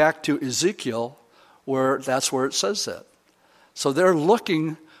going back to Ezekiel, where that's where it says that. So they're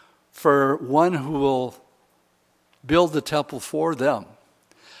looking for one who will build the temple for them.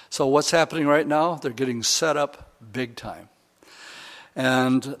 So what's happening right now? They're getting set up big time.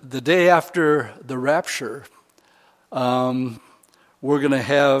 And the day after the rapture, we're going to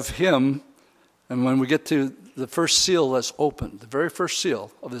have him, and when we get to the first seal that's opened, the very first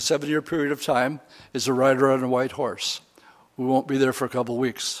seal of the 7-year period of time is a rider on a white horse. We won't be there for a couple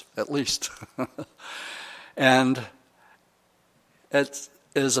weeks, at least. And it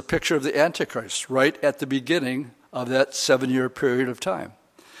is a picture of the Antichrist right at the beginning of that 7-year period of time.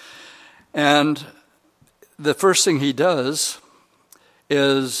 And the first thing he does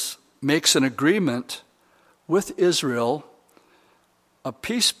is makes an agreement with Israel, a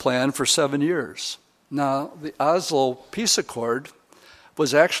peace plan for 7 years. Now, the Oslo Peace Accord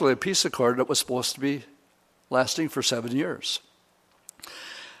was actually a peace accord that was supposed to be lasting for 7 years.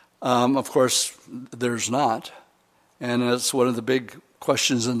 Of course, there's not. And it's one of the big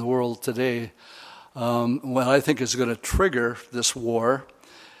questions in the world today. What I think is going to trigger this war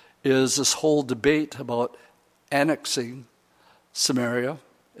is this whole debate about annexing Samaria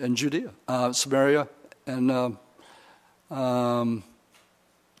and Judea, Samaria and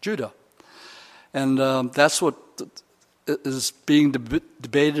Judah. And that's what is being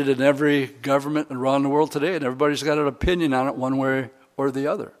debated in every government around the world today, and everybody's got an opinion on it one way or the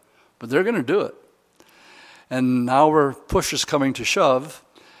other. But they're going to do it. And now where push is coming to shove,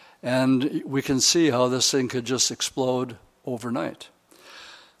 and we can see how this thing could just explode overnight.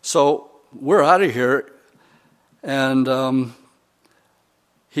 So we're out of here, and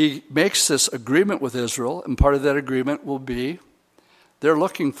he makes this agreement with Israel, and part of that agreement will be they're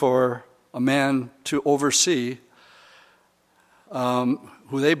looking for a man to oversee who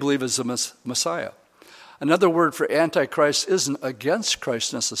they believe is the Messiah. Another word for Antichrist isn't against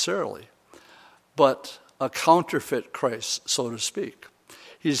Christ necessarily, but a counterfeit Christ, so to speak.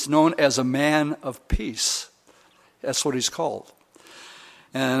 He's known as a man of peace. That's what he's called.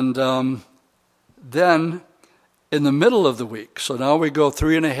 And then in the middle of the week, so now we go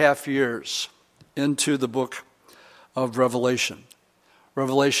 3.5 years into the book of Revelation.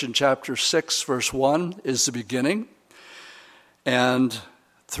 Revelation chapter 6, verse 1 is the beginning. And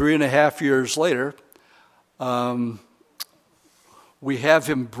 3.5 years later, we have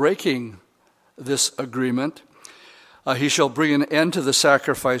him breaking this agreement. He shall bring an end to the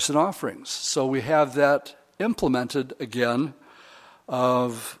sacrifice and offerings. So we have that implemented again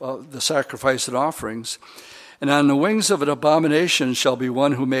of the sacrifice and offerings. And on the wings of an abomination shall be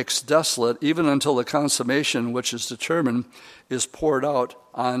one who makes desolate, even until the consummation which is determined is poured out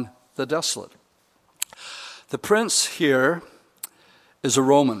on the desolate. The prince here is a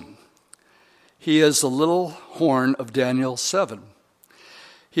Roman. He is the little horn of Daniel 7.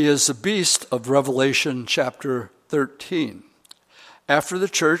 He is the beast of Revelation chapter 13. After the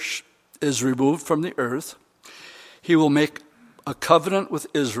church is removed from the earth, he will make a covenant with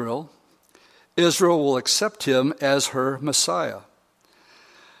Israel. Israel will accept him as her Messiah.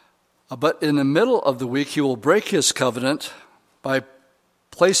 But in the middle of the week, he will break his covenant by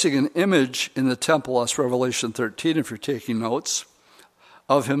placing an image in the temple, that's Revelation 13 if you're taking notes,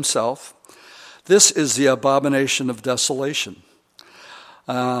 of himself. This is the abomination of desolation.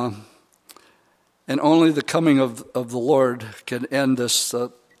 And only the coming of the Lord can end this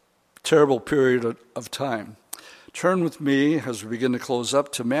terrible period of time. Turn with me, as we begin to close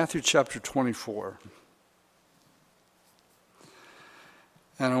up, to Matthew chapter 24.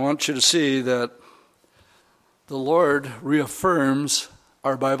 And I want you to see that the Lord reaffirms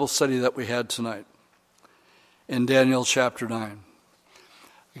our Bible study that we had tonight in Daniel chapter 9.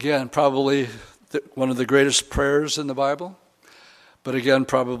 Again, probably one of the greatest prayers in the Bible, but again,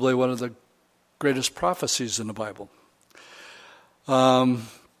 probably one of the greatest prophecies in the Bible.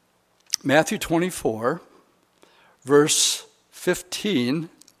 Matthew 24, verse 15,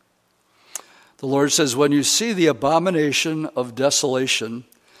 the Lord says, "When you see the abomination of desolation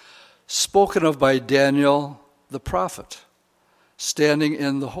spoken of by Daniel the prophet, standing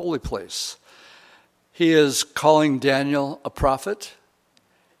in the holy place." He is calling Daniel a prophet.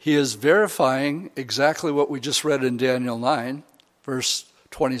 He is verifying exactly what we just read in Daniel 9, verse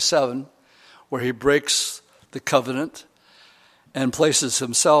 27, where he breaks the covenant and places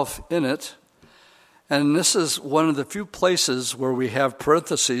himself in it. And this is one of the few places where we have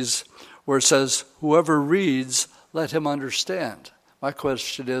parentheses where it says, "Whoever reads, let him understand." My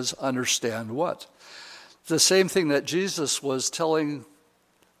question is, understand what? The same thing that Jesus was telling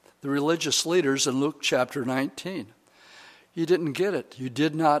the religious leaders in Luke chapter 19. You didn't get it. You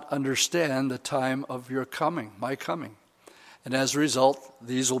did not understand the time of your coming, my coming. And as a result,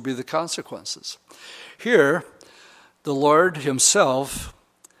 these will be the consequences. Here, the Lord himself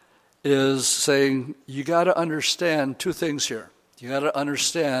is saying, you got to understand two things here. You got to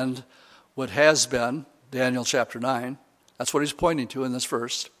understand what has been, Daniel chapter 9. That's what he's pointing to in this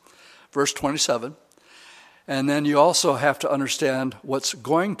verse 27. And then you also have to understand what's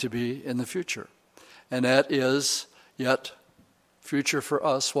going to be in the future. And that is yet future for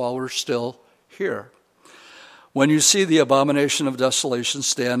us while we're still here. When you see the abomination of desolation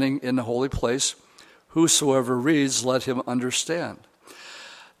standing in the holy place, whosoever reads, let him understand.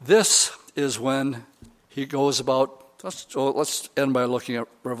 This is when he goes about, let's end by looking at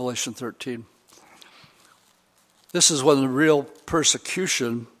Revelation 13. This is when the real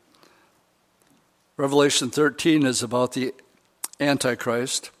persecution, Revelation 13 is about the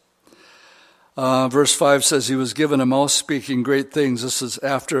Antichrist. Verse 5 says he was given a mouth speaking great things. This is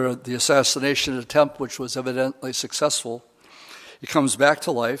after the assassination attempt, which was evidently successful. He comes back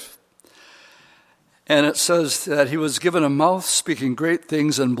to life. And it says that he was given a mouth speaking great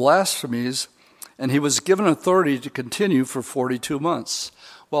things and blasphemies, and he was given authority to continue for 42 months.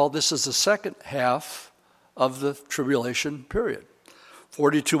 Well, this is the second half of the tribulation period.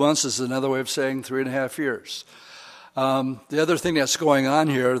 42 months is another way of saying 3.5 years. The other thing that's going on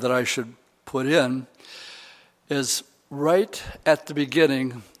here that I should put in is right at the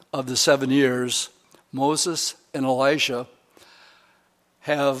beginning of the 7 years, Moses and Elijah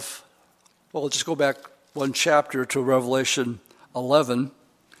have, well, just go back one chapter to Revelation 11,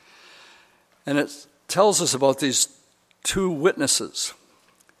 and it tells us about these two witnesses.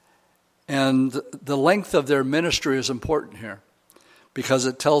 And the length of their ministry is important here because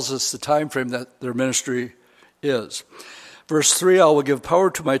it tells us the time frame that their ministry is. Verse 3, I will give power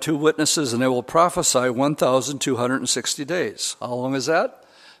to my two witnesses, and they will prophesy 1,260 days. How long is that?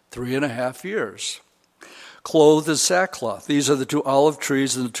 3.5 years. Clothed in sackcloth. These are the two olive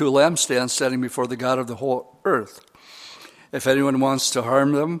trees and the two lampstands standing before the God of the whole earth. If anyone wants to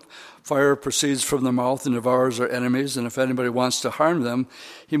harm them, fire proceeds from their mouth and devours their enemies, and if anybody wants to harm them,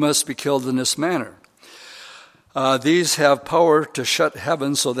 he must be killed in this manner. These have power to shut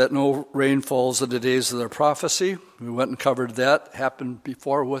heaven so that no rain falls in the days of their prophecy. We went and covered that. Happened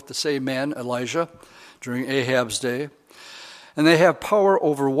before with the same man, Elijah, during Ahab's day. And they have power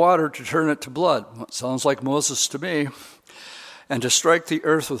over water to turn it to blood. Sounds like Moses to me. And to strike the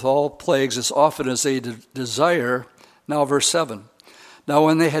earth with all plagues as often as they desire. Now verse 7. Now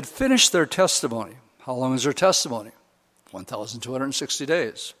when they had finished their testimony, how long is their testimony? 1,260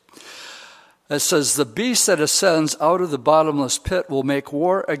 days. It says, the beast that ascends out of the bottomless pit will make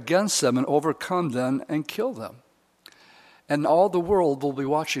war against them and overcome them and kill them. And all the world will be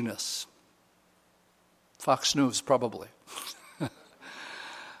watching this. Fox News, probably.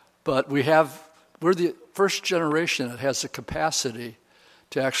 But we're the first generation that has the capacity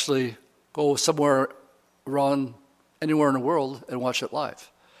to actually go somewhere around anywhere in the world and watch it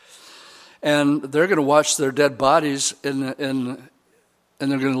live. And they're going to watch their dead bodies and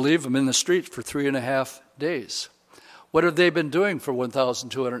they're going to leave them in the street for 3.5 days. What have they been doing for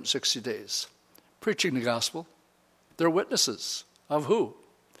 1,260 days? Preaching the gospel. They're witnesses of who?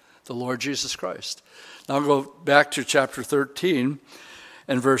 the Lord Jesus Christ. Now I'll go back to chapter 13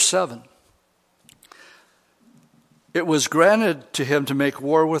 and verse 7. It was granted to him to make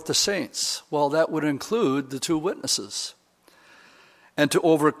war with the saints. Well, that would include the two witnesses. And to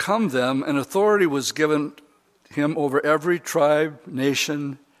overcome them, and authority was given him over every tribe,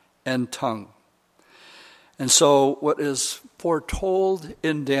 nation, and tongue. And so what is foretold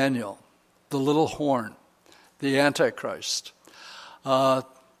in Daniel, the little horn, the Antichrist,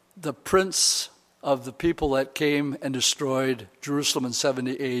 the prince of the people that came and destroyed Jerusalem in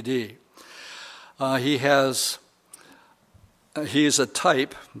 70 A.D., he is a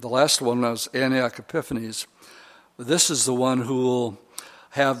type. The last one was Antioch Epiphanes. This is the one who will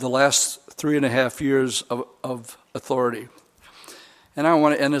have the last 3.5 years of authority. And I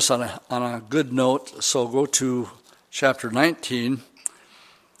want to end this on a good note, so go to chapter 19,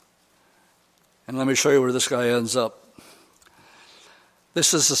 and let me show you where this guy ends up.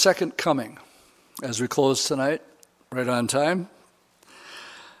 This is the second coming, as we close tonight, right on time.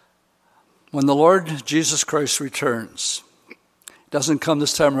 When the Lord Jesus Christ returns, he doesn't come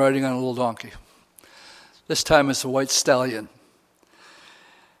this time riding on a little donkey. This time it's a white stallion.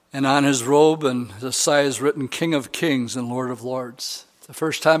 And on his robe and the side is written King of Kings and Lord of Lords. The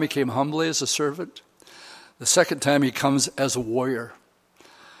first time he came humbly as a servant. The second time he comes as a warrior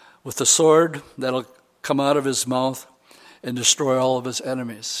with the sword that'll come out of his mouth and destroy all of his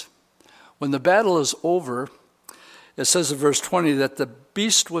enemies. When the battle is over, it says in verse 20 that the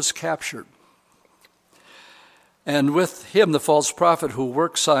beast was captured. And with him the false prophet who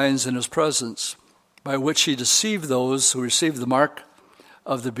worked signs in his presence, by which he deceived those who received the mark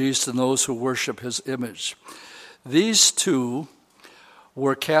of the beast and those who worship his image. These two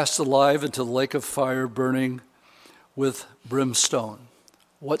were cast alive into the lake of fire burning with brimstone.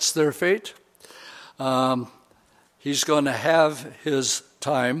 What's their fate? He's going to have his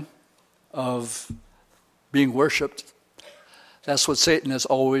time of being worshipped. That's what Satan has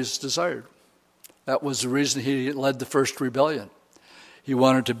always desired. That was the reason he led the first rebellion. He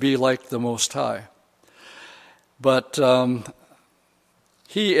wanted to be like the Most High. But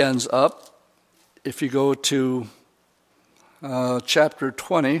he ends up, if you go to chapter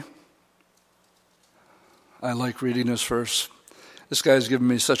 20, I like reading this verse. This guy's given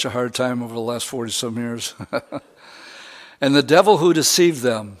me such a hard time over the last 40-some years. And the devil who deceived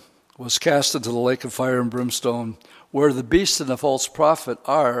them was cast into the lake of fire and brimstone, where the beast and the false prophet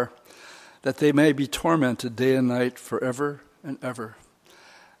are, that they may be tormented day and night forever and ever.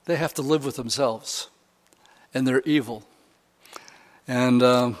 They have to live with themselves, and they're evil.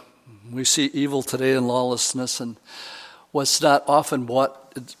 And we see evil today in lawlessness, and what's not often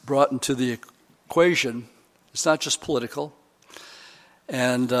brought into the equation, it's not just political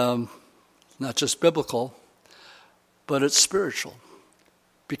and not just biblical, but it's spiritual.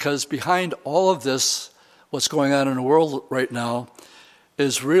 Because behind all of this, what's going on in the world right now,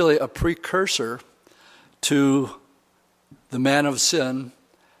 is really a precursor to the man of sin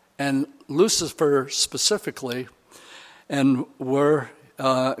and Lucifer specifically, and where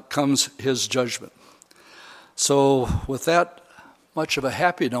comes his judgment. So with that much of a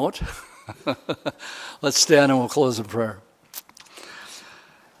happy note, let's stand and we'll close in prayer.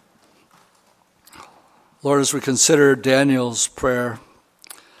 Lord, as we consider Daniel's prayer,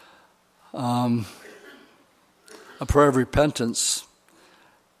 a prayer of repentance,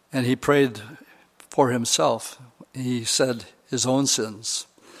 and he prayed for himself. He said his own sins.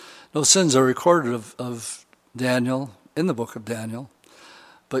 No sins are recorded of Daniel in the book of Daniel,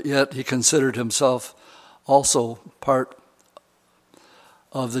 but yet he considered himself also part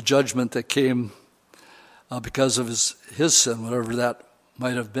of the judgment that came because of his sin, whatever that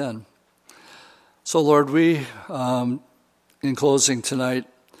might have been. So Lord, we, in closing tonight,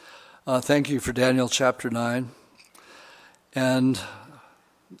 thank you for Daniel chapter 9, and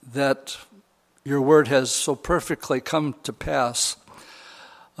that your word has so perfectly come to pass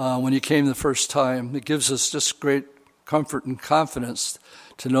when you came the first time. It gives us just great comfort and confidence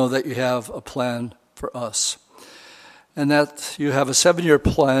to know that you have a plan for us, and that you have a 7-year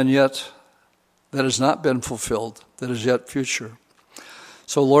plan yet that has not been fulfilled, that is yet future.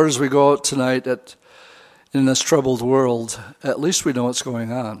 So Lord, as we go out tonight in this troubled world, at least we know what's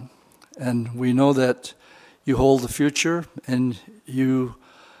going on, and we know that you hold the future, and you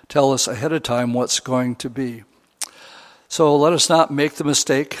tell us ahead of time what's going to be. So let us not make the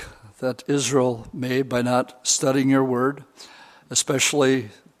mistake that Israel made by not studying your word, especially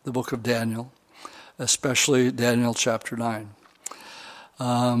the book of Daniel, especially Daniel chapter 9.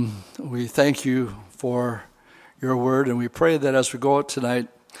 We thank you for your word, and we pray that as we go out tonight,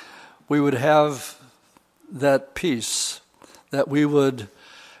 we would have that peace, that we would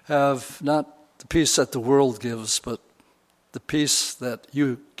have not the peace that the world gives, but the peace that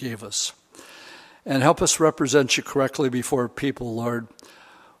you gave us. And help us represent you correctly before people, Lord,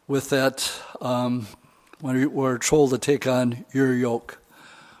 with that when we're told to take on your yoke,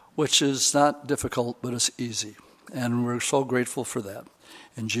 which is not difficult, but it's easy. And we're so grateful for that.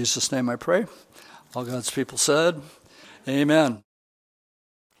 In Jesus' name I pray. All God's people said, amen.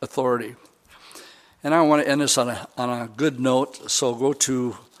 Authority. And I want to end this on a good note, so go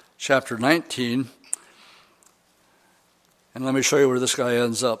to chapter 19, and let me show you where this guy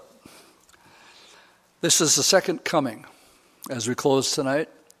ends up. This is the second coming as we close tonight,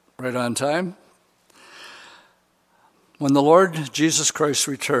 right on time. When the Lord Jesus Christ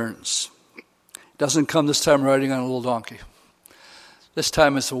returns, he doesn't come this time riding on a little donkey. This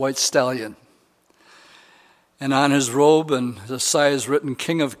time it's a white stallion. And on his robe and the side is written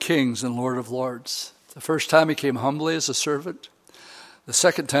King of Kings and Lord of Lords. The first time he came humbly as a servant. The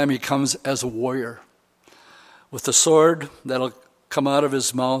second time he comes as a warrior with the sword that'll come out of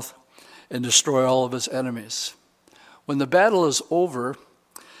his mouth and destroy all of his enemies. When the battle is over,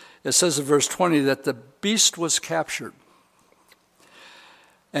 it says in verse 20 that the beast was captured.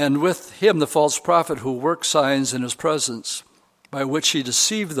 And with him the false prophet who worked signs in his presence, by which he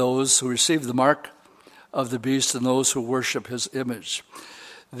deceived those who received the mark of the beast and those who worship his image.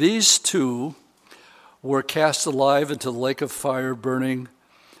 These two were cast alive into the lake of fire burning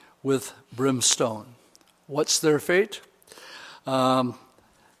with brimstone. What's their fate?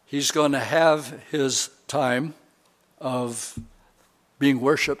 He's going to have his time of being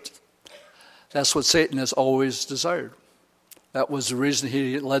worshipped. That's what Satan has always desired. That was the reason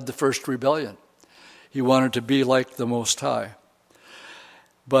he led the first rebellion. He wanted to be like the Most High.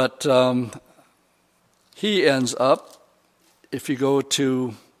 But he ends up, if you go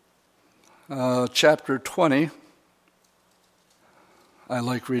to chapter 20, I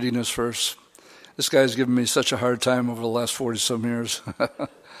like reading this verse. This guy's given me such a hard time over the last 40-some years.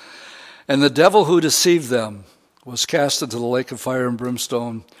 And the devil who deceived them was cast into the lake of fire and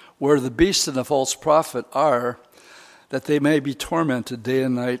brimstone, where the beast and the false prophet are, that they may be tormented day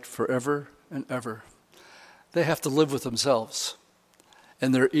and night forever and ever. They have to live with themselves,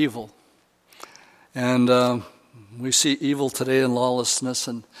 and they're evil. And we see evil today in lawlessness,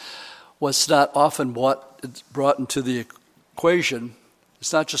 and what's not often brought into the equation,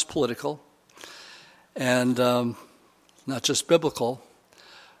 it's not just political and not just biblical,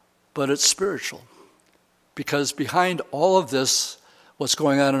 but it's spiritual. Because behind all of this, what's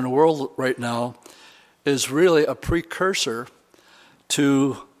going on in the world right now, is really a precursor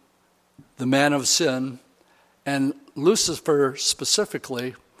to the man of sin and Lucifer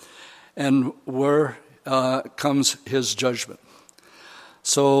specifically, and where comes his judgment.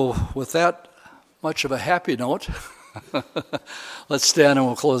 So with that much of a happy note, let's stand and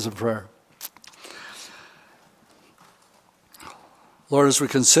we'll close in prayer. Lord, as we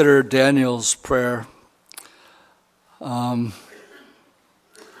consider Daniel's prayer, a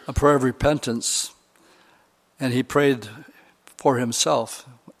prayer of repentance, and he prayed for himself.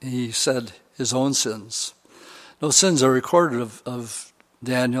 He said his own sins. No sins are recorded of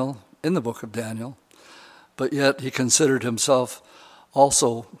Daniel in the book of Daniel, but yet he considered himself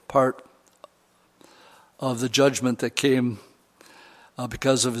also part of the judgment that came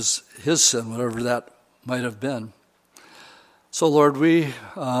because of his sin, whatever that might have been. So Lord, we,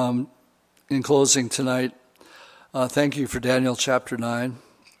 in closing tonight, thank you for Daniel chapter 9,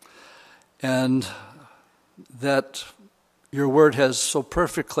 and that your word has so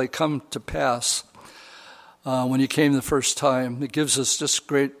perfectly come to pass when you came the first time. It gives us just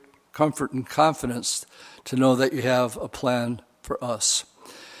great comfort and confidence to know that you have a plan for us,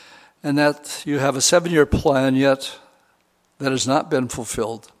 and that you have a 7-year plan yet that has not been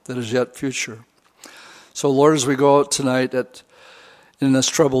fulfilled, that is yet future. So Lord, as we go out tonight in this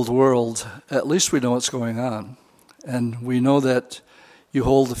troubled world, at least we know what's going on, and we know that you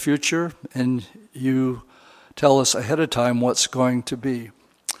hold the future, and you tell us ahead of time what's going to be.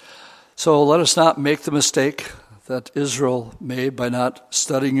 So let us not make the mistake that Israel made by not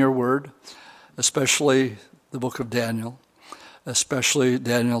studying your word, especially the book of Daniel, especially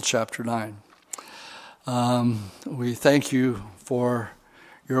Daniel chapter 9. We thank you for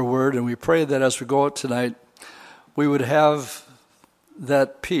your word, and we pray that as we go out tonight, we would have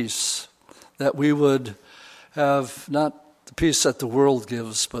that peace, that we would have not the peace that the world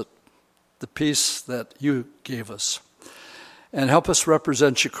gives, but the peace that you gave us. And help us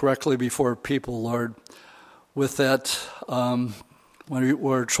represent you correctly before people, Lord, with that when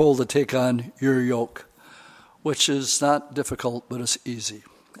we're told to take on your yoke, which is not difficult, but it's easy.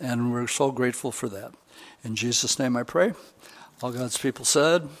 And we're so grateful for that. In Jesus' name I pray. All God's people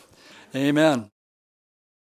said, amen.